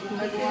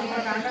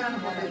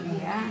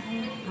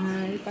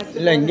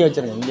 இல்லை இங்கே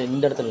வச்சுருங்க.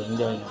 இந்த இடத்துல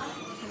இங்கே வைங்க.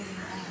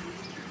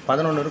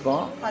 11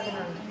 இருக்கும்.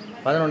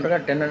 11 இருக்கா?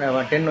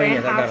 10 வைங்க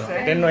கரெக்டாக இருக்கும்.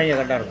 10 வைங்க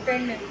கரெக்டாக இருக்கும்.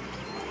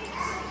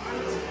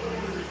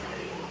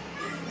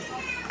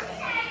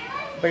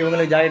 இப்போ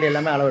இவங்களுக்கு ஜாக்கெட்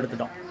எல்லாமே அளவு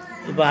எடுத்துட்டோம்.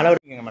 இப்போ அளவு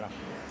எடுத்துக்கங்க மேடம்.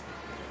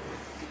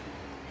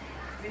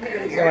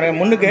 இங்கே வர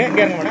முன்னுக்கு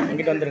இங்கே இருங்க மேடம்.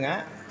 இங்கிட்ட வந்துடுங்க.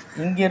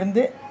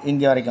 இங்கேருந்து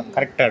இங்கே வரைக்கும்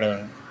கரெக்டாக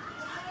எடுங்க.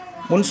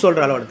 முன்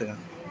ஷோல்டர் அளவு எடுத்துங்க.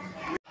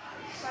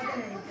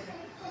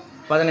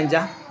 15ஆ?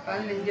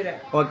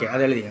 ஓகே,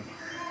 அதை எழுதிங்க.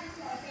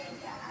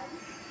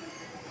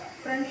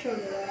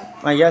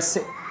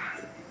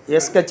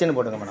 எஸ்கெட்ச்னு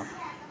போட்டுங்க மேடம்.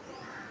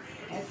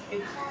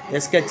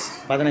 எஸ்கெட்ச்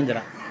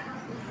 15.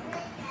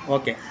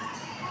 ஓகே.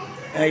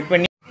 இப்போ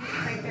நீ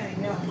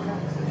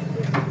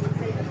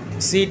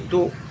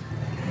C2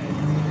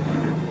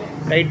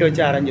 டைட்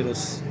வச்சு அரேஞ்சு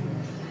லூஸ்.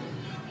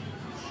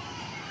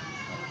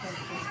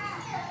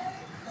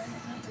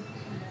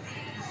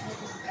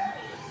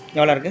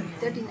 எவ்வளோ இருக்குது?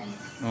 39.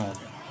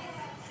 ஓகே.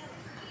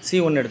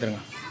 C1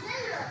 எடுத்துருங்க.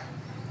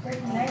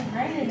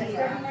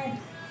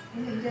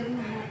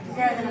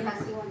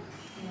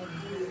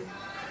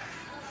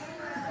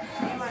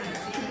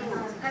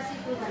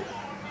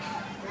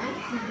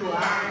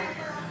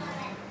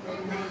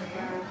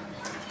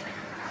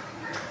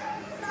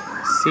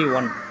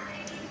 C1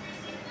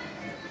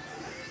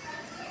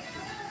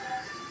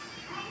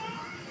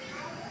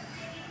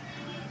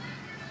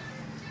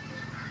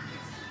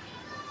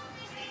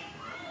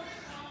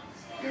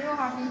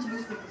 half inch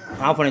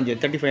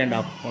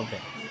 35.5 okay.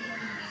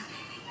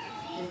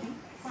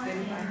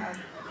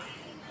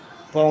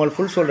 இப்போ உங்களுக்கு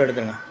ஃபுல் ஷோல்டர்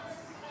எடுத்துருங்க.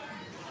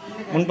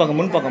 முன்பக்கம்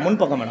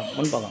மேடம்,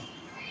 முன்பக்கம்.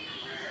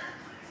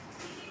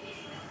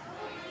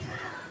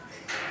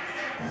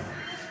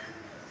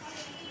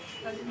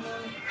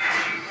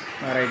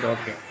 Right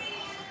okay.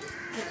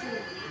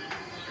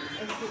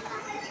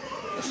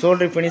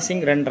 ஷோல்டர்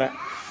ஃபினிஷிங்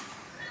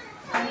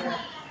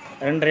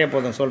 2.5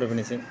 போதும். ஷோல்டர்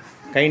ஃபினிஷிங்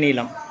கை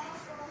நீளம்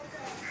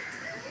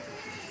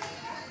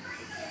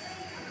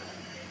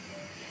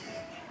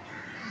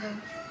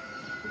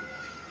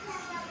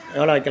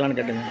எவ்வளோ வைக்கலான்னு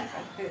கேட்டுங்க.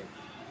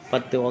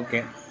 10 ஓகே.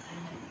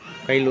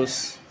 கை லூஸ்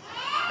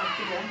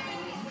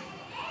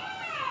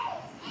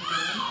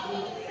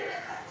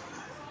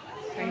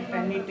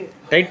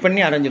டைட் பண்ணி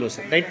அரேஞ்சு லூஸ்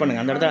டைட்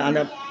பண்ணுங்கள். அந்த இடத்துல அந்த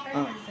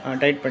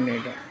டைட்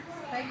பண்ணிவிட்டு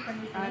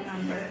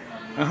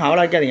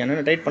அவ்வளோ வைக்காதீங்க.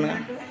 என்ன டைட்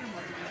பண்ணுங்கள்.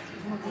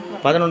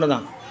 11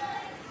 தான்.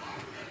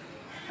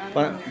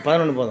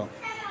 11 போதும்.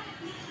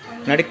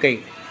 நடுக்கை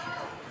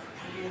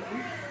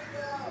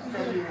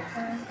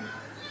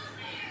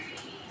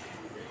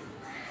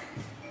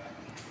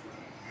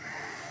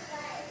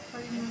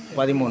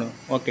 13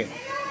 ஓகே.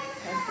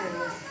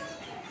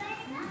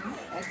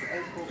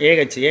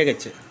 ஏகச்சு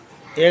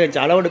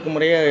அளவெடுக்கும்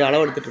முறையே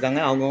அளவு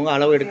எடுத்துகிட்ருக்காங்க. அவங்கவுங்க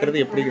அளவு எடுக்கிறது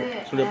எப்படி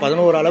சொல்லி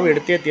 11 அளவு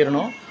எடுத்தே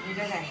தீரணும்.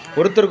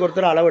 ஒருத்தருக்கு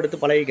ஒருத்தர் அளவு எடுத்து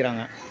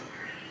பழகிக்கிறாங்க.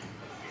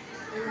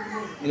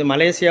 இது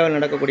மலேசியாவில்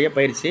நடக்கக்கூடிய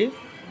பயிற்சி.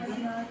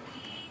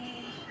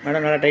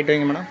 மேடம் நல்லா டைட்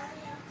வைங்க மேடம்.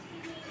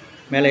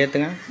 மேலே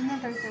ஏற்றுங்க.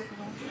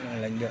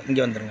 இல்லை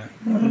இங்கே வந்துடுங்க.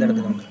 இந்த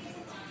இடத்துக்கு வந்து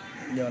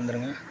இங்கே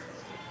வந்துடுங்க.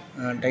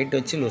 டைட்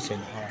வச்சு லூஸ்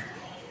வைங்க.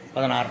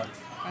 16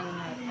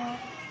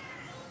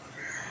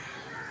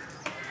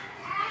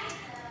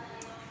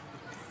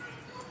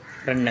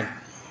 2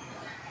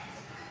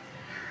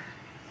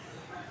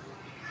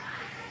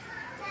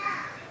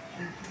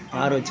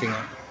 6 வச்சுங்க.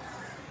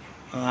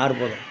 6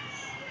 போதும்.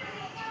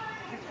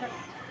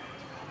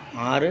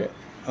 6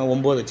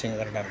 9 வச்சுங்க.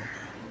 கரெக்டாக இருக்கும்.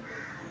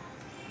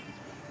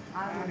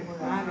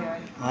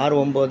 6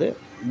 9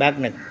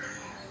 பேக் நெக்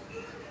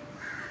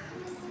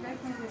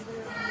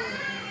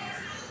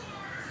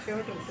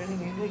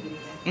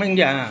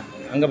இங்கே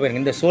அங்கே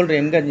போயிருங்க. இந்த ஷோல்டர்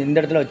எங்கே இந்த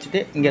இடத்துல வச்சுட்டு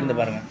இங்கேருந்து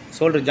பாருங்கள்.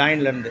 ஷோல்டர்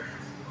ஜாயின்லேருந்து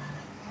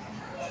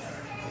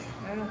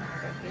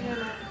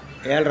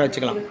 7.5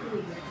 வச்சுக்கலாம்.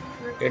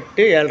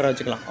 8 7.5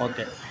 வச்சுக்கலாம்.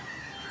 ஓகே.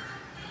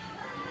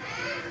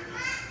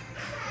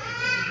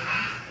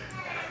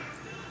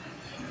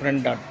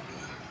 ஃப்ரண்ட் டாட்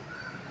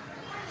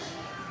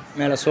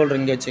மேலே ஷோல்டர்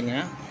இங்கே வச்சுங்க.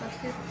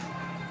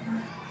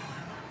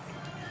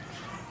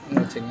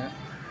 இங்கே வச்சுங்க.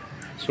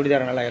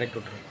 சுடிதாரை நல்லா இறக்கி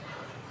விட்ருங்க.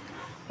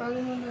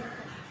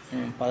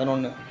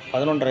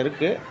 11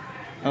 இருக்குது.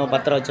 நம்ம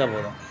 10 வச்சா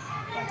போதும்.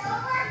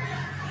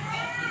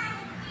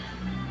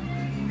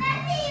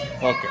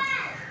 ஓகே.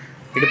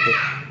 இடுப்பு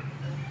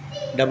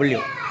W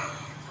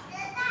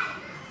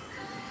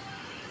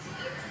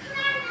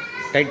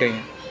டைட்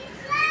வைங்க.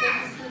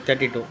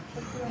 32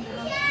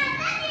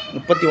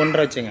 31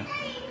 வச்சுங்க.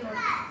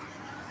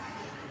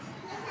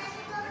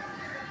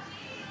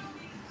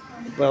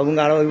 இப்போ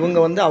இவங்க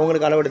வந்து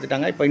அவங்களுக்கு அளவு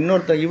எடுத்துட்டாங்க. இப்போ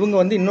இவங்க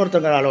வந்து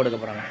இன்னொருத்தவங்க அளவு எடுக்க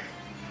போகிறாங்க.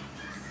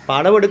 இப்போ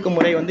அளவெடுக்கும்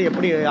முறை வந்து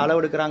எப்படி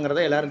அளவெடுக்கிறாங்கிறத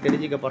எல்லோரும்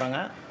தெரிஞ்சிக்க போகிறாங்க.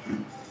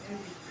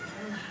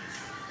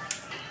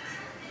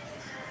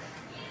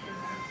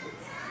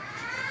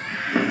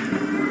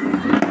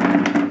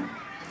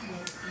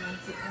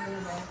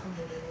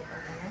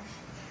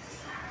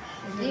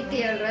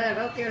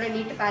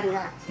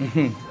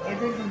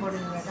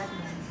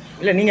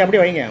 இல்லை நீங்கள்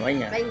அப்படியே வைங்க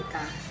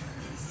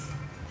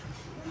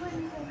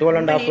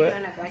 12.5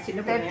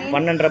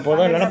 12.5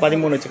 போதும். இல்லைன்னா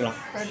 13 வச்சுக்கலாம்.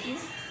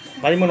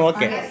 13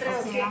 ஓகே.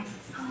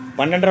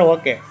 12.5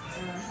 ஓகே.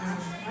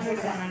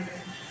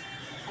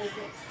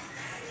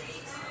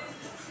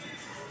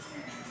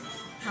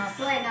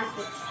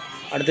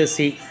 அடுத்து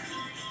சி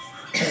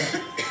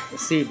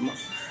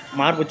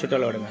மார்பு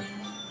சுற்றளவு விடுங்க.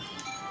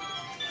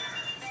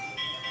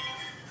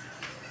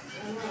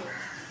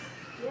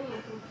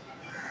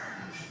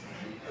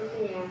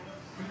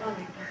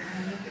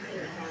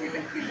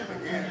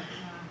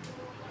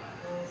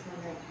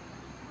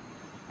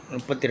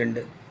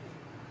 (32)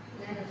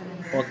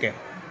 ஓகே.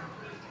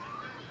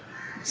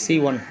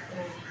 C1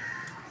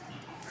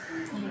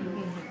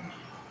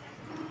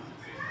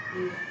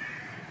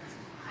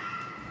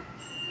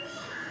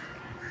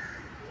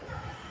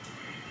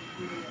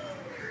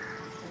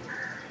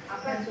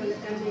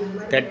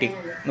 30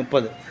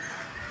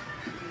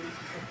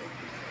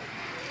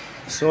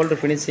 ஷோல்டர்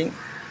ஃபினிஷிங்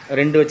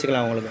 2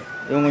 வச்சுக்கலாம். உங்களுக்கு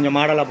இவங்க கொஞ்சம்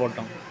மாடலாக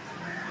போட்டோம்.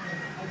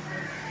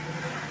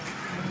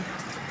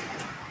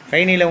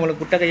 கை நீளம்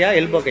உங்களுக்கு குட்டை கையா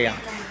எல்போ கையா?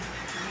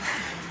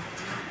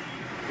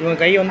 இவங்க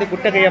கை வந்து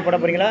குட்டை கையா போட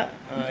போகிறீங்களா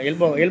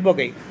எல்போ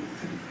கை?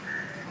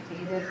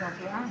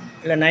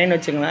 இல்லை 9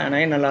 வச்சுங்களேன்.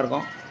 9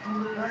 நல்லாயிருக்கும்.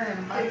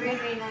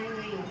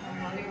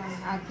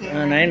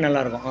 9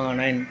 நல்லாயிருக்கும்.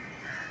 9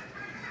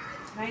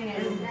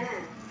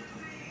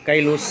 கை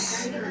லூஸ்.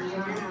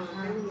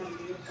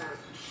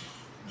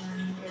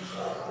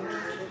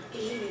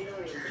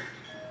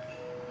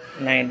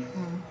 9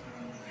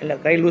 இல்லை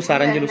கை லூஸ்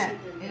அரேஞ்சு லூஸ்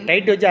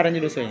டைட் வச்சு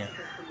அரைஞ்சி லூஸ் வைங்க.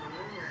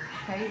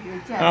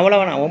 அவ்வளோ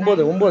வேணாம்.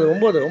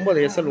 9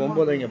 எஸ்எல்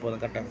 9 வைங்க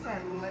போதும். கரெக்டாக இருக்கும்.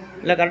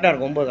 இல்லை கரெக்டாக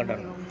இருக்கும். 9 கரெக்டாக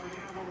இருக்கும்.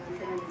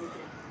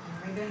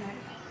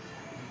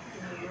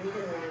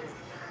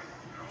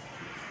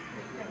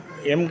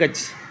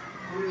 எம்கச்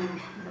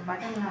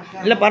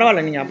இல்லை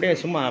பரவாயில்ல. நீங்கள் அப்படியே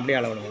சும்மா அப்படியே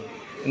அளவிடுங்க.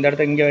 இந்த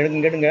இடத்த இங்கே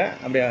எடுங்க.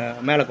 அப்படியே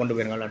மேலே கொண்டு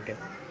போயிருங்க. விளாட்டு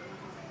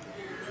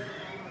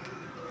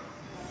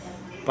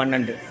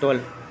 12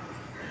 12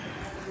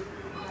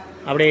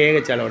 அப்படியே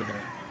ஏகச்சு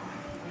அளவெடுத்துருங்க.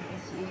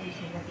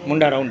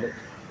 முண்டா ரவுண்டு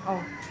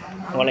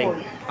வலை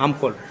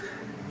ஆம்கோல்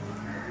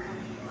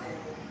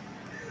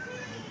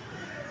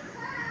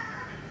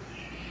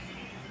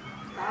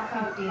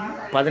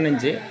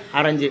 15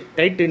 அரைஞ்சி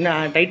டைட்டு.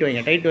 இன்னும் டைட்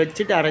வைங்க. டைட்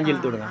வச்சுட்டு அரைஞ்சி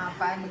இழுத்து விடுங்க.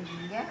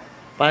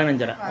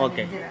 15.5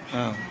 ஓகே.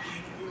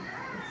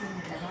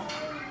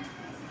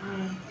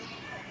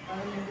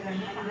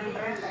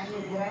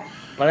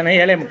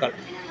 17.75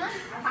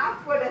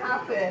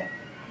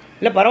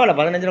 இல்லை பரவாயில்ல.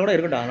 15 கூட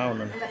இருக்கட்டும். அதனால்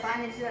ஒன்று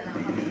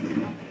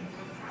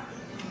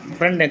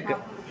front neck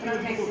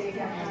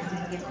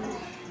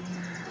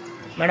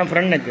madam.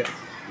 Front neck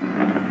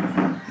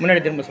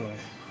முன்னாடி திரும்ப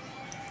சொல்லுங்கள்.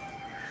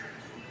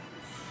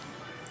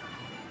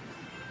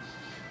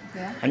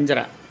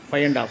 5.5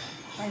 5.5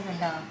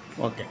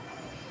 okay.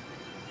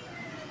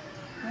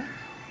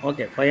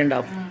 Okay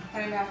 5.5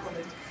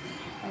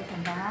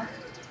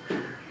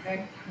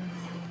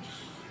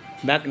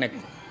 back neck.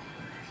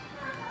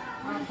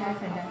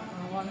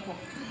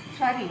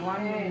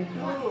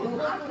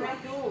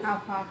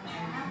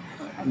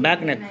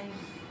 Back neck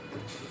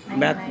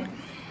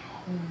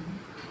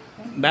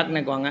back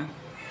neck வாங்க.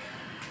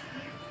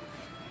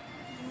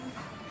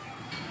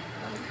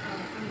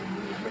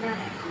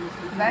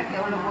 பேக்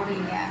எவ்வளோ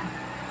போடுவீங்க?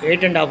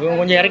 8.5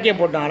 கொஞ்சம் இறக்கியே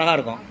போட்டோம். அழகாக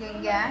இருக்கும்.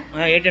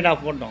 8.5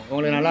 போட்டோம்.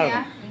 உங்களுக்கு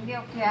நல்லாயிருக்கும்.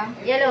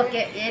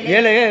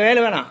 7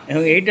 வேணாம்.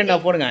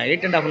 8.5 போடுங்க.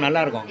 8.5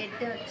 நல்லாயிருக்கும்.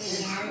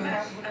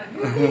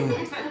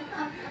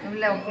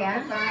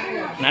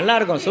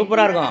 நல்லாயிருக்கும்.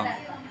 சூப்பராக இருக்கும்.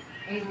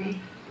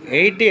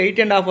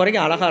 8.5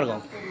 வரைக்கும் அழகாக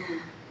இருக்கும்.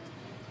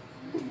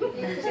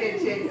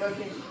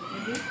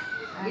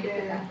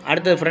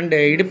 அடுத்தது ஃப்ரண்ட்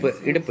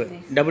இடுப்பு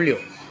W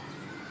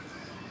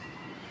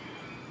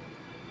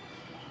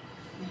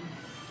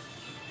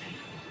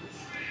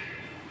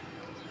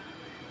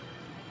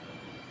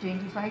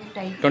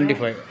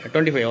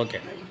 25 okay.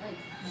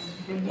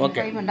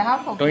 Okay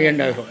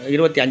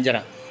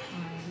 25.5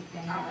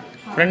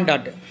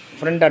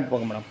 front dot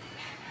போங்க மேடம்.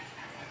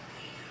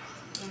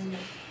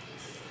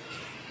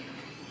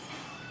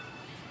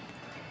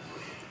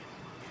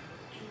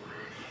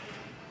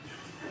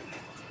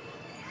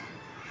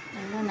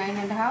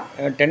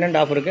 டென் அண்ட்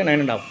ஹாஃப் இருக்குது.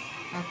 9.5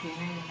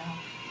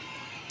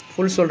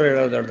 ஃபுல் ஷோல்டர்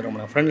எடுத்துருங்க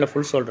மேடம். ஃப்ரண்டில்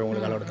ஃபுல் ஷோல்டர்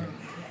உங்களுக்கு அளவு எடுத்துருங்க.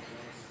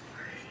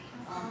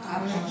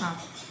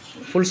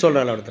 ஃபுல்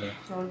ஷோல்டர் அளவு எடுத்துருங்க.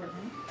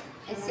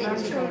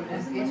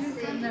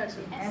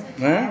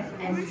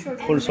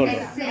 ஃபுல்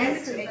ஷோல்டர்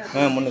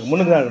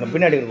முன்னுக்கு தான் இருக்கணும்.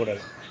 பின்னாடி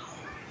இருக்கக்கூடாது.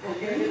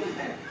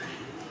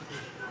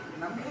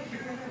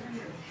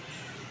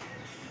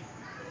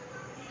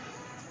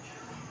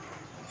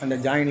 அந்த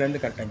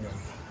ஜாயின்லேருந்து கரெக்டாக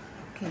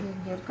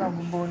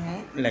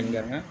இல்லை இங்கே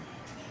இருங்க.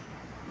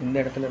 இந்த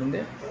இடத்துல இருந்து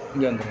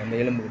இங்கே வந்துடுங்க. இந்த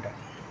எலும்புக்கிட்ட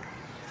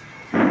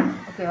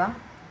ஓகேவா?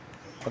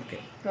 ஓகே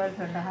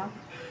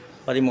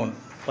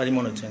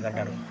 13 வச்சுங்க.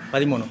 கரெக்டாக இருக்கும்.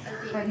 13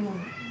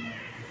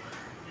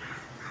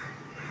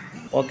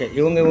 ஓகே.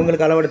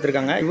 இவங்களுக்கு அளவு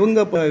எடுத்துருக்காங்க.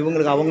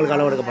 அவங்களுக்கு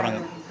அளவு எடுக்க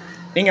போகிறாங்க.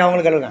 நீங்கள்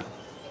அவங்களுக்கு அளவுங்க.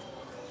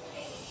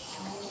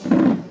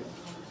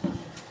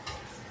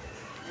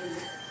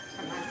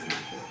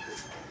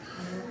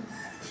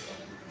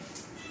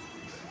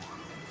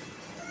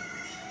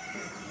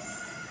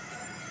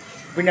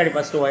 பின்னாடி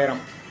ஃபஸ்ட்டு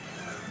உயரம்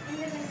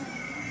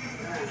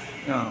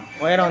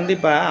உயரம் வந்து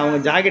இப்போ அவங்க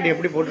ஜாக்கெட்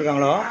எப்படி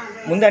போட்டிருக்காங்களோ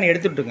முந்தானி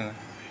எடுத்து விட்டுங்க.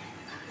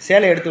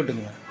 சேலை எடுத்து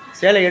விட்டுங்க.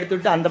 சேலை எடுத்து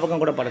விட்டு அந்த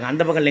பக்கம் கூட பாருங்கள்.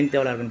 அந்த பக்கம் லெங்க்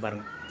எவ்வளோ இருக்குன்னு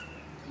பாருங்கள்.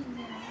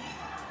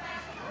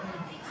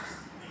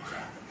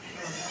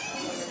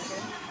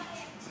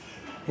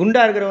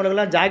 குண்டாக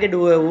இருக்கிறவங்களுக்கெல்லாம் ஜாக்கெட்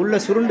உள்ளே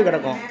சுருண்டு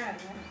கிடக்கும்.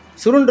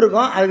 சுருண்டு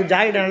இருக்கும். அதுக்கு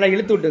ஜாக்கெட்டை நல்லா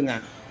இழுத்து விட்டுங்க.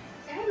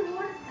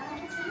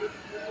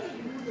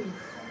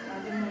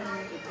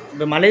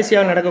 இப்போ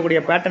மலேசியாவில் நடக்கக்கூடிய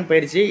பேட்டர்ன்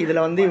பயிற்சி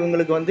இதில் வந்து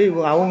இவங்களுக்கு வந்து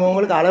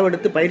அவங்கவுங்களுக்கு அளவு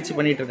எடுத்து பயிற்சி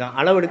பண்ணிகிட்டு இருக்காங்க.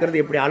 அளவு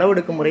எடுக்கிறது எப்படி, அளவு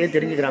எடுக்கும் முறையே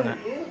தெரிஞ்சுக்கிறாங்க.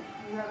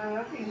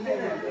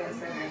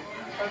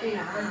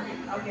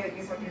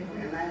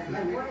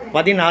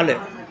 14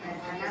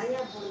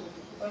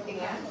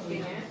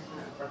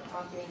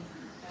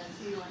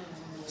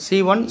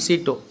 C1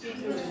 C2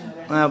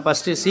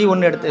 ஃபஸ்ட்டு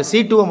C1 எடுத்து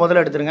C2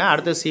 முதல்ல எடுத்துருங்க.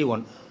 அடுத்து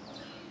C1.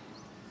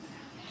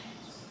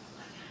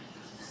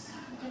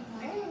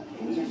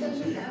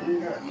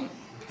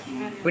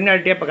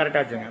 பின்னாடி டேப்பை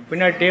கரெக்டாக வச்சுங்க.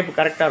 பின்னாடி டேப்பு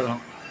கரெக்டாக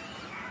இருக்கணும்.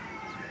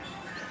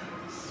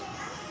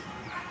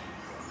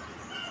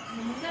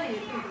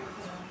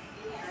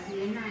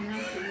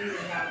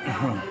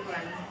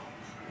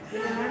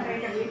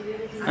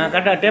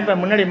 கரெக்டாக டேப்பை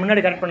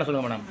முன்னாடி கரெக்ட் பண்ண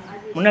சொல்லுங்கள் மேடம்.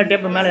 முன்னாடி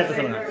டேப்பை மேலே ஏற்ற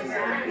சொல்லுங்கள்.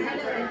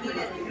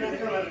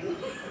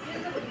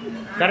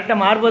 கரெக்டாக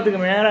மார்பத்துக்கு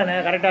மேலே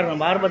கரெக்டாக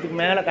இருக்கணும். மார்பத்துக்கு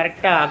மேலே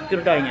கரெக்டாக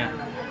அக்யூரேட்டாக வைங்க.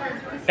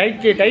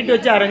 டைட்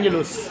வச்சு அரைஞ்சு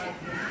லூஸ்.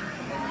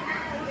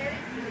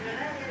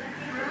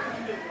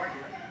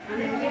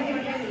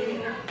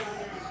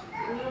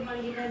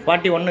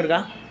 41 இருக்கா?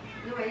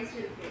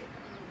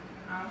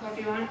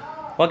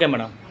 Okay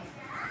madam.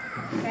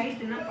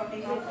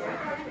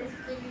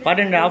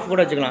 42.5 கூட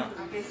வச்சுக்கலாம்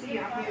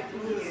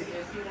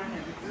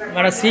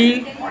மேடம்.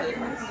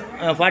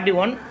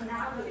 C41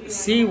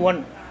 C1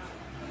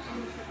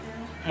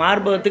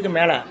 மார்பகத்துக்கு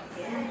மேலே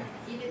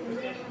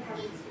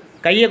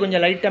கையை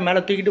கொஞ்சம் லைட்டாக மேலே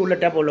தூக்கிட்டு உள்ளே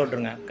டேப் உள்ள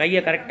விட்டுருங்க.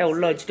 கையை கரெக்டாக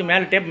உள்ளே வச்சுட்டு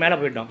மேலே டேப் மேலே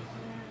போயிட்டோம்.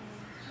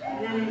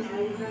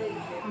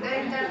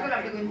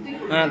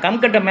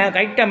 கம்கட்டை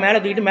கைட்டாக மேலே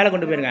தூக்கிட்டு மேலே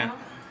கொண்டு போயிருங்க.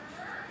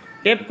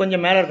 டேப்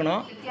கொஞ்சம் மேலே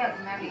இருக்கணும்.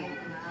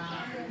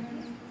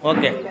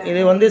 ஓகே, இது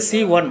வந்து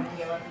C1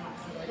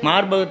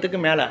 மார்பகத்துக்கு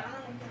மேலே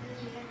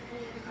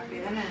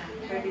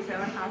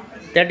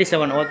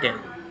 37. ஓகே,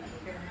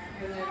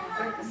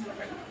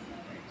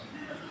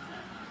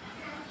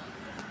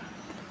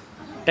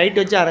 டைட்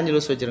வச்சு அரேஞ்சு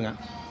லூஸ் வச்சுருங்க.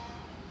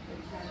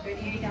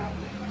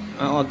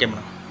 Okay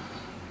madam.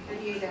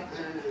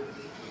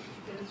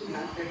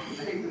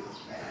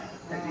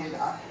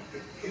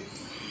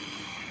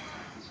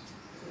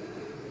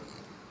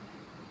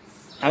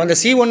 அந்த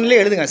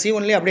C1லேயே எழுதுங்க.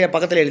 C1லேயே அப்படியே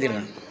பக்கத்தில்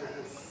எழுதிடுங்க.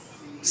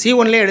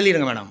 C1லேயே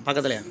எழுதிடுங்க மேடம்,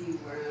 பக்கத்தில்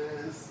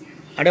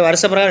அப்படியே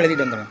வருஷ பிரகாரம்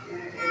எழுதிட்டு வந்துடுங்க.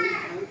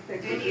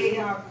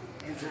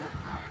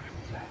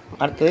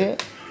 அடுத்து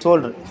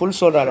ஷோல்ட்ரு, ஃபுல்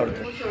ஷோல்டர் அளவு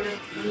எடுத்து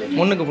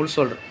முன்னுக்கு ஃபுல்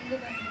ஷோல்ட்ரு.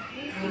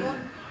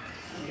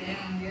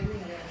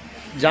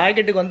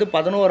 ஜாக்கெட்டுக்கு வந்து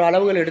 11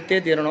 அளவுகள் எடுத்தே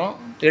தீரணும்.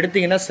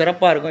 எடுத்திங்கன்னா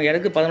சிறப்பாக இருக்கும்.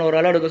 எதுக்கு 11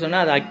 அளவு எடுக்க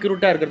சொன்னால் அது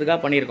அக்யூரேட்டாக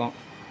இருக்கிறதுக்காக பண்ணியிருக்கோம்.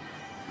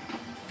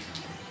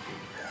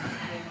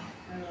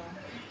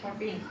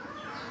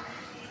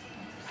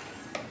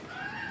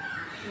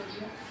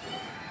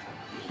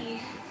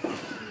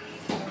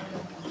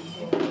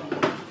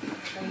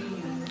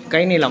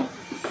 கை நீளம்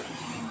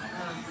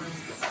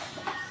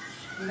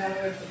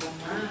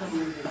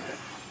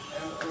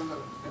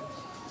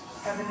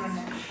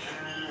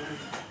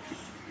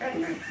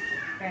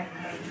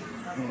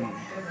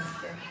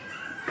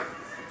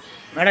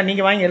மேடம்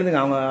நீங்கள் வாங்கி எழுதுங்க.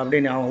 அவங்க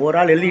அப்படின்னு அவங்க ஒரு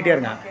ஆள் எழுதிக்கிட்டே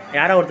இருங்க.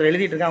 யாரோ ஒருத்தர்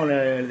எழுதிட்டு இருக்காங்க, அவங்க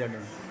எழுதிட்டு.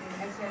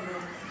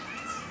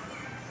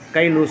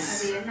 கை லூஸ்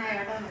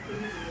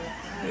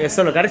எஸ்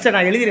சொல்லு கரெக்டாக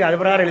நான் எழுதிருக்கேன்.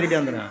 அது பிரகாரம் எழுதிட்டு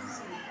வந்துடுங்க.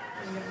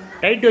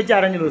 டைட்டு வச்சு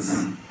அரேஞ்சு லூஸ்,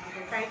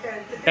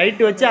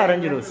 டைட்டு வச்சு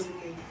arrange loose.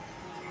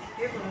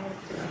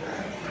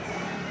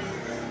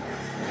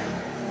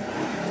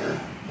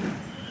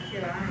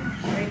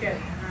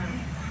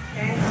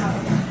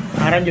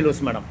 Arrange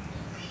loose madam.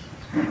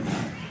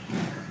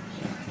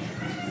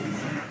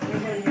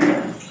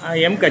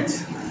 M கச்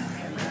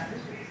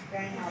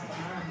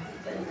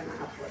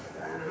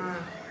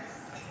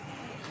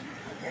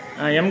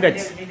எம்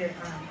கச்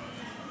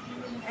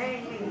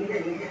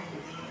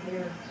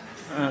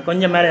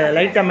கொஞ்சம் மேலே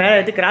லைட்டாக மேலே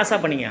ஏற்றி கிராஸாக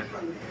பண்ணிங்க.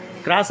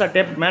 கிராஸாக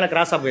டேப் மேலே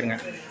கிராஸாக போயிருங்க.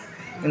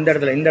 இந்த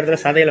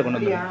இடத்துல சதையில்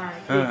கொண்டு வந்து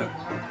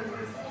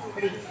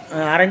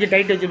அரைஞ்சி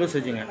டைட் வச்சு லூஸ்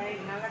வச்சுங்க.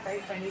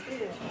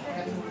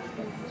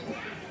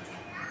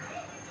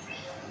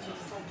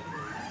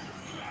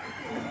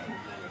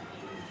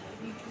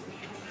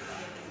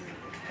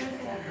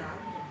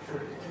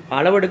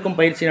 அளவெடுக்கும்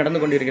பயிற்சி நடந்து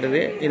கொண்டிருக்கிறது.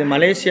 இது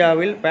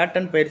மலேசியாவில்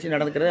பேட்டர்ன் பயிற்சி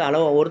நடந்துக்கிறது.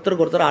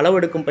 ஒருத்தருக்கு ஒருத்தர்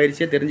அளவெடுக்கும்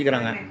பயிற்சியை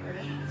தெரிஞ்சுக்கிறாங்க.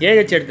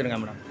 ஏஹெச் எடுத்துருங்க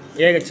மேடம்.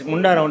 ஏஹெச்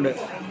முண்டா ரவுண்டு.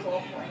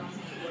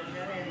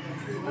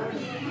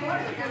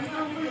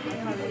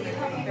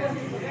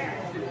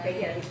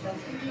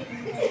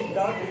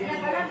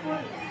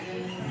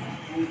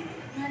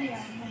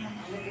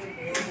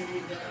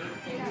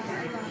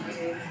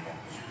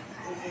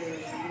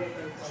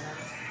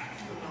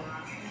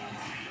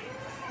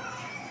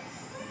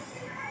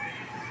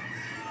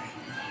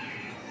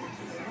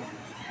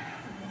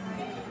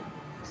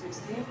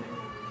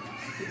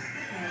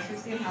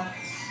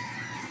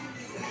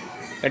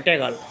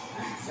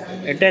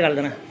 எட்டே கால்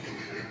தானே.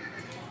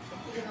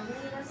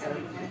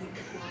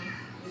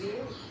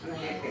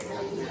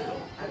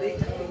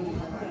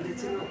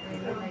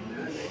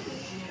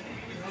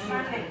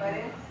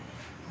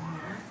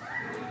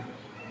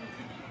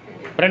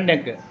 Front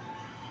neck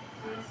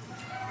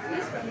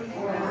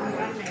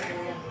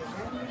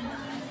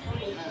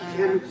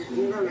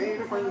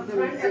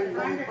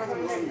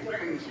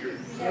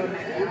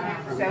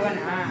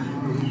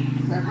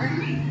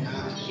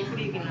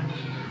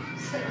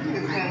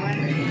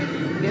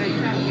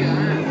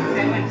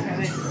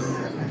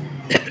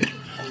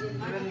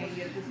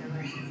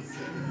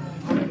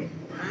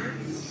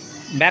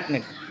back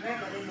neck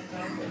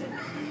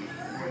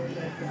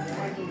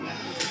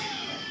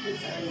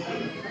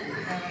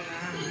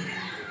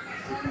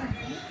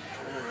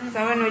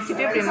seven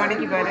வச்சுட்டு இப்படி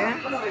மடக்கி பாரு.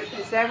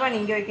 செவன்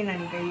இங்கே வைக்கணும்.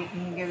 நீ கை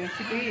இங்கே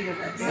வச்சுட்டு இது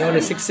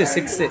இவங்களுக்கு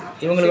 6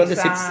 இவங்களுக்கு வந்து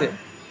 6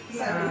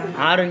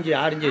 ஆரஞ்சு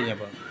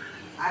வைங்கப்போ.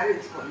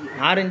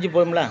 ஆரஞ்சு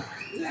போதும்ல,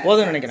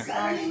 போதும்னு நினைக்கிறேன்.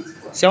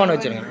 7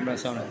 வச்சுருங்க.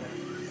 7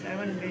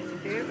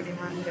 வச்சுட்டு இப்படி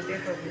இந்த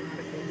டேப் அப்படி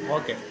மடக்கு.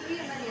 Okay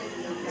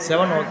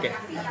 7 okay.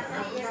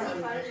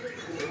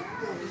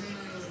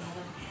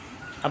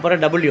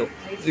 அப்புறம் W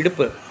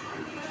இடுப்பு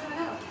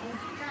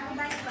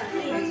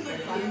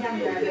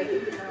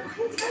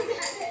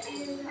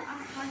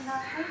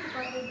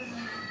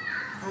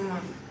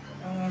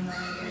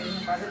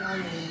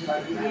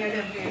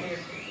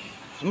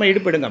சும்மா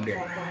இடுப்பு எடுங்க அப்படியே.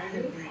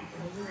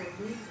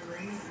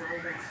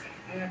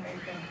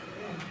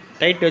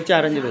 டைட் வச்சு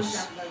அரைஞ்சு லூஸ்.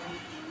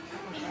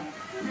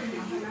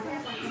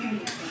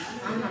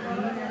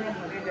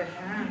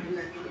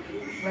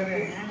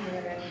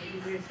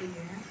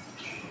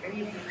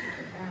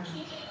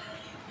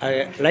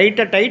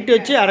 லைட்டாக டைட்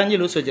வச்சு அரைஞ்சி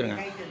லூஸ் வச்சுருங்க.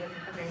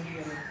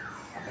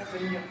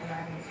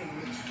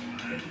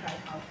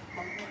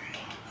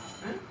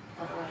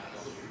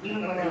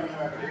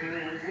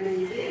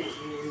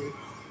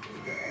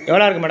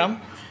 எவ்வளோ இருக்குது மேடம்?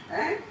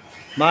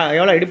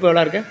 எவ்வளோ இடுப்பு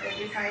எவ்வளோ இருக்குது?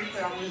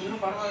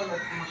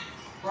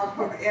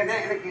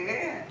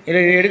 இது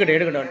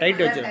எடுக்கட்டும்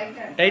டைட் வச்சு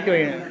டைட்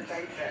வைங்க.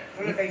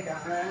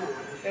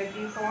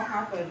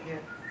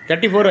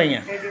 34 வைங்க.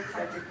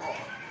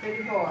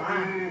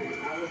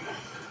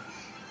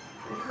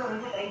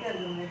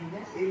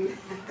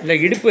 இல்லை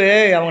இடுப்பு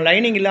அவங்க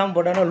லைனிங் இல்லாமல்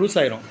போட்டாங்கன்னா லூஸ்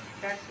ஆயிரும்.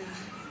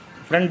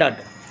 ஃப்ரண்ட்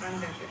டாட்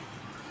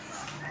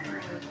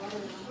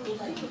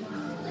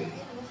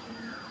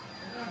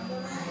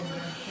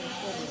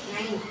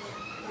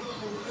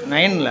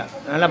 9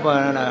 நல்லா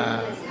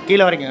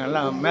கீழே வரைக்கும்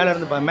நல்லா மேலே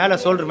இருந்து மேலே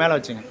ஷோல்டர் மேலே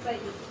வச்சுங்க.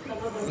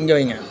 இங்கே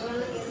வைங்க.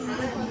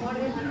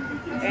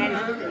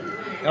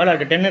 எவ்வளோ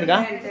இருக்குது? 10 இருக்கா?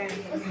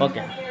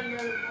 Okay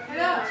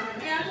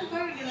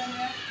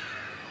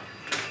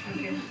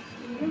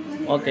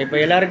okay. இப்போ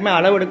எல்லாருக்குமே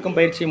அளவெடுக்கும்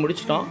பயிற்சி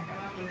முடிச்சிட்டோம்.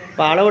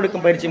 இப்போ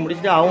அளவெடுக்கும் பயிற்சி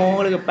முடிச்சுட்டு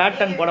அவங்கவுங்களுக்கு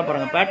பேட்டர்ன் போட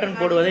போகிறாங்க. பேட்டர்ன்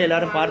போடுவதை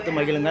எல்லோரும் பார்த்து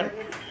மகிழுங்கள்.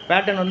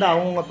 பேட்டர்ன் வந்து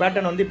அவங்கவுங்க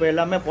பேட்டர்ன் வந்து இப்போ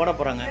எல்லாமே போட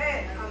போகிறாங்க.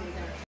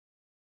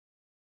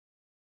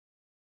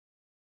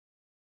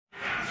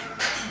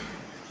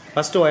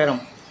 ஃபஸ்ட்டு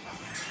உயரம்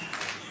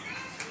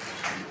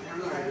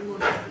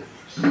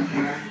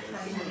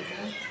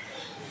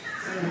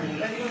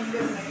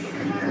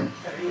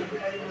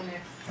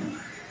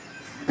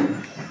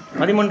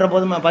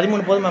போதுமா?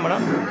 13 போதுமா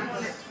மேடம்?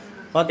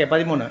 ஓகே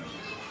 13.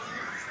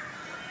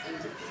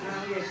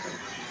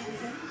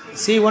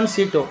 C1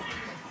 C2.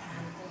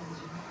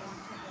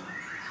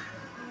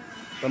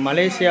 இப்போ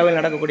மலேசியாவில்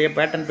நடக்கக்கூடிய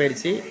பேட்டர்ன்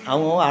பயிற்சி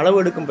அவங்க அளவு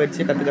எடுக்கும்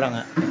பயிற்சி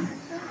கற்றுக்குறாங்க.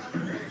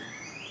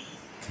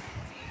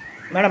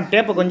 மேடம்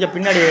டேப்பை கொஞ்சம்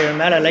பின்னாடி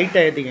மேலே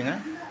லைட்டாக ஏற்றிக்கங்க.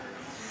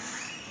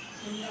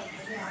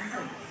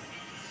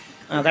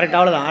 கரெக்டாக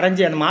அவ்வளோதான்.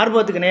 அரைஞ்சி அந்த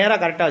மார்பகத்துக்கு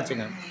நேராக கரெக்டாக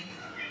வச்சுங்க.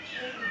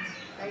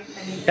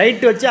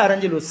 டைட் வச்சு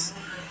அரைஞ்சி லூஸ்.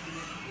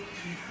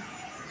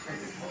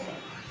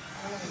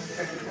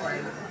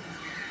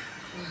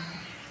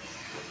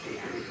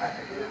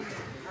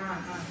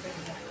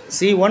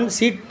 C1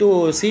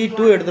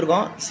 C2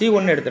 எடுத்துருக்கோம்.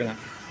 C1 எடுத்துருங்க.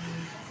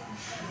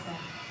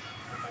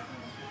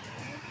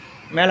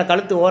 மேலே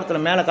கழுத்து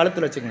ஓரத்தில் மேலே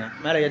கழுத்தில் வச்சுக்கோங்க.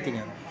 மேலே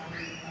ஏற்றிங்க.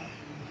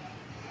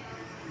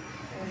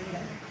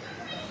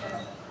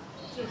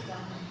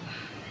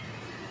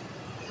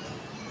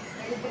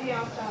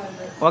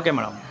 Okay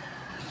madam.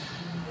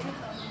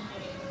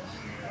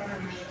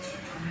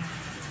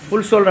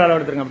 ஃபுல் ஷோல்டர் அளவு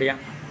எடுத்துருங்க. அப்படியா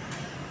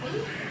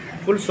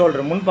ஃபுல்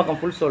ஷோல்டர்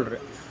முன்பக்கம் ஃபுல் ஷோல்டரு.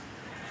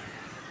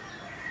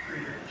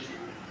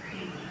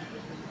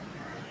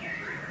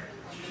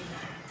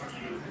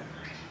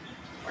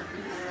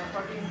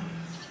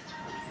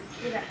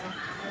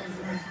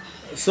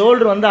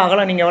 ஷோல்டர் வந்து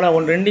அகலம் நீங்கள் எவ்வளோ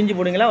 2 இன்ச்சு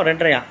போடுங்களா?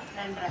 2.5?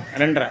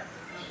 2.5.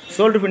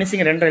 ஷோல்டர்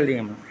ஃபினிஷிங் 2.5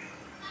 எழுதிங்க மேடம்.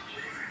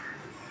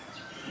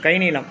 கை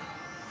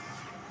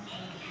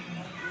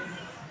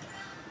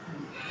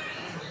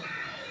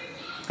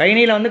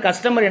நீளம் வந்து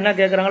கஸ்டமர் என்ன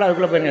கேட்குறாங்களோ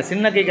அதுக்குள்ளே போயிருங்க.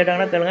 சின்ன கை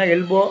கேட்டாங்கன்னா கேளுங்க.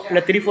 எல்போ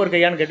இல்லை 3/4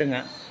 கையான்னு கேட்டுங்க.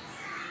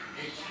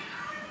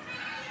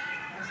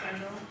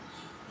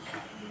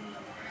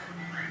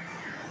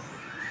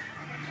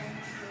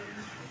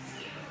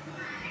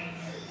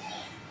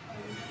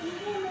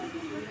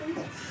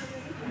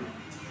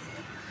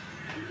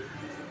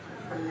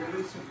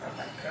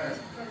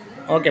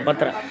 ஓகே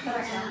 10.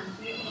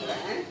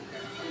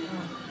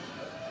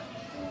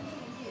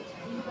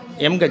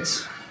 எம்கச்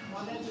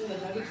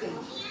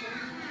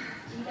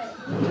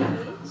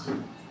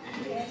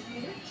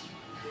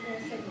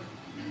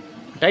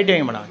டைட்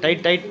வைங்க மேடம்.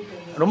 டைட்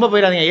ரொம்ப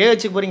போயிடாதீங்க.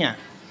 ஏஹெச்சுக்கு போகிறீங்க.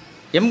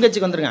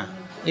 எம்கச்சுக்கு வந்துடுங்க.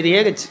 இது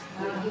ஏஹெச்.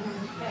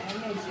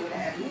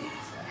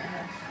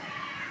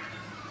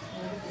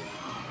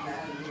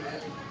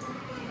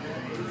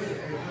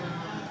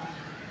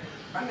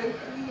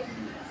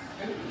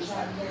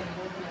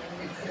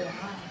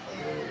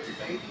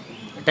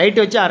 டைட்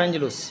வச்சு அரைஞ்சு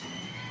லூஸ்.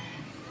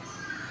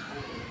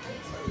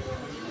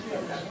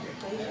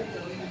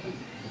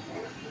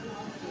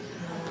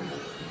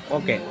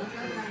 ஓகே.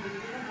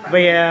 இப்போ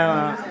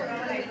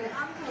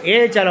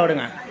ஏஹெச்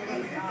அளவுடுங்க.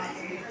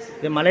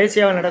 இது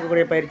மலேசியாவில்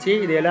நடக்கக்கூடிய பயிற்சி.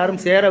 இது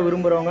எல்லோரும் சேர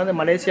விரும்புகிறவங்க இந்த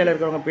மலேசியாவில்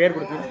இருக்கிறவங்க பேர்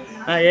கொடுத்து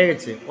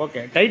ஏஹெச்.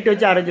 ஓகே. டைட்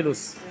வச்சு அரைஞ்சு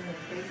லூஸ்.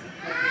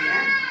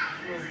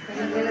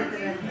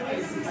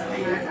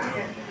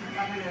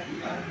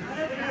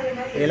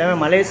 எல்லாமே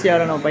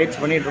மலேசியாவில் நம்ம பயிற்சி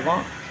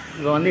பண்ணிகிட்ருக்கோம்.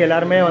 இப்போ வந்து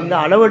எல்லாருமே வந்து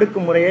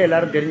அளவெடுக்கும் முறையை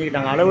எல்லோரும்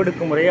தெரிஞ்சுக்கிட்டாங்க.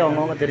 அளவெடுக்கும் முறையை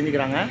அவங்கவுங்க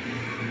தெரிஞ்சுக்கிறாங்க.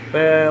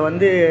 இப்போ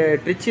வந்து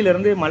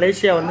ட்ரிச்சிலேருந்து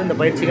மலேசியா வந்து இந்த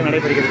பயிற்சிகள்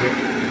நடைபெறுகிறது.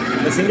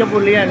 இந்த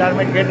சிங்கப்பூர்லேயும்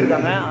எல்லாருமே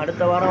கேட்டிருக்காங்க.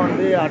 அடுத்த வாரம்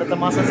வந்து அடுத்த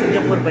மாதம்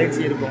சிங்கப்பூர்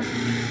பயிற்சி இருக்கும்.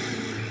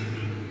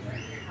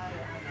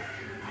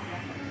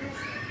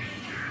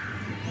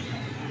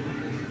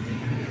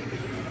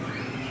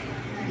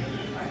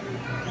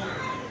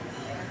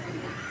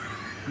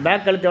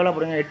 பேக் கழுத்து எவ்வளோ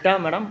போடுங்க? 8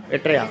 மேடம்?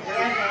 8.5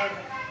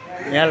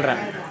 7.5.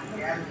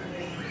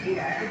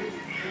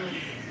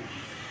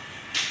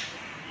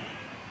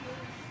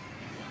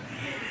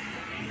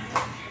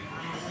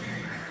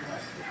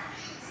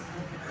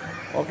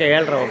 Okay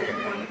 7.5 okay.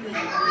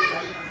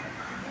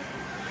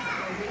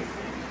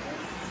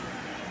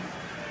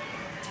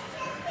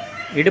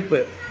 இடுப்பு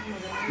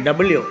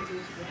W.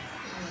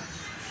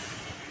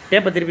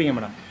 டேப்பை திருப்பிங்க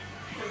மேடம்,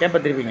 டேப்பை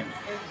திருப்பிங்க.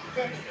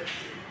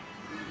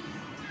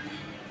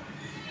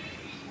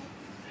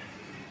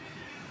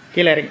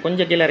 கீழே இறக்கி,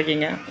 கொஞ்சம் கீழே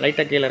இறக்கிங்க,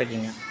 லைட்டாக கீழே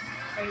இறக்கிங்க.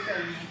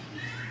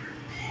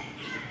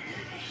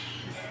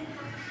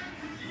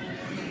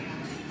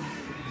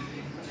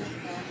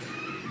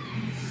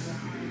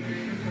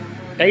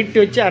 டைட்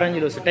வச்சு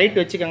 1/2 லூஸ்,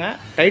 டைட் வச்சுக்கோங்க,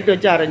 டைட்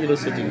வச்சு 1/2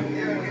 லூஸ் வச்சுக்கோங்க.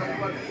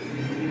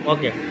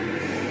 ஓகே.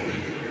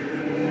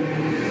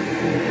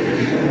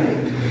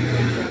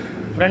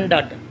 ஃப்ரண்ட்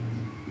டாட்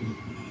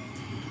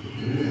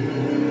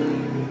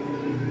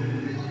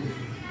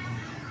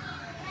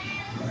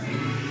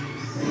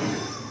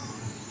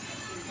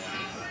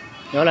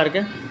எவ்வளோ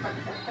இருக்குது?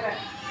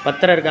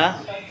 10 இருக்கா?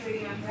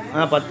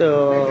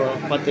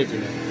 10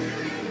 வச்சுங்க.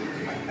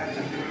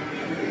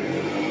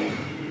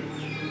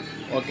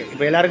 ஓகே.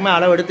 இப்போ எல்லாருக்குமே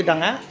அளவு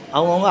எடுத்துட்டாங்க.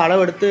 அவங்கவுங்க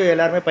அளவு எடுத்து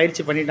எல்லாருமே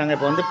பயிற்சி பண்ணிட்டாங்க.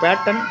 இப்போ வந்து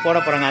பேட்டர்ன் போட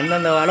போகிறாங்க.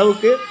 அந்தந்த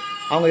அளவுக்கு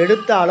அவங்க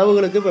எடுத்த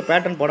அளவுகளுக்கு இப்போ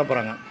பேட்டர்ன் போட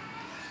போகிறாங்க.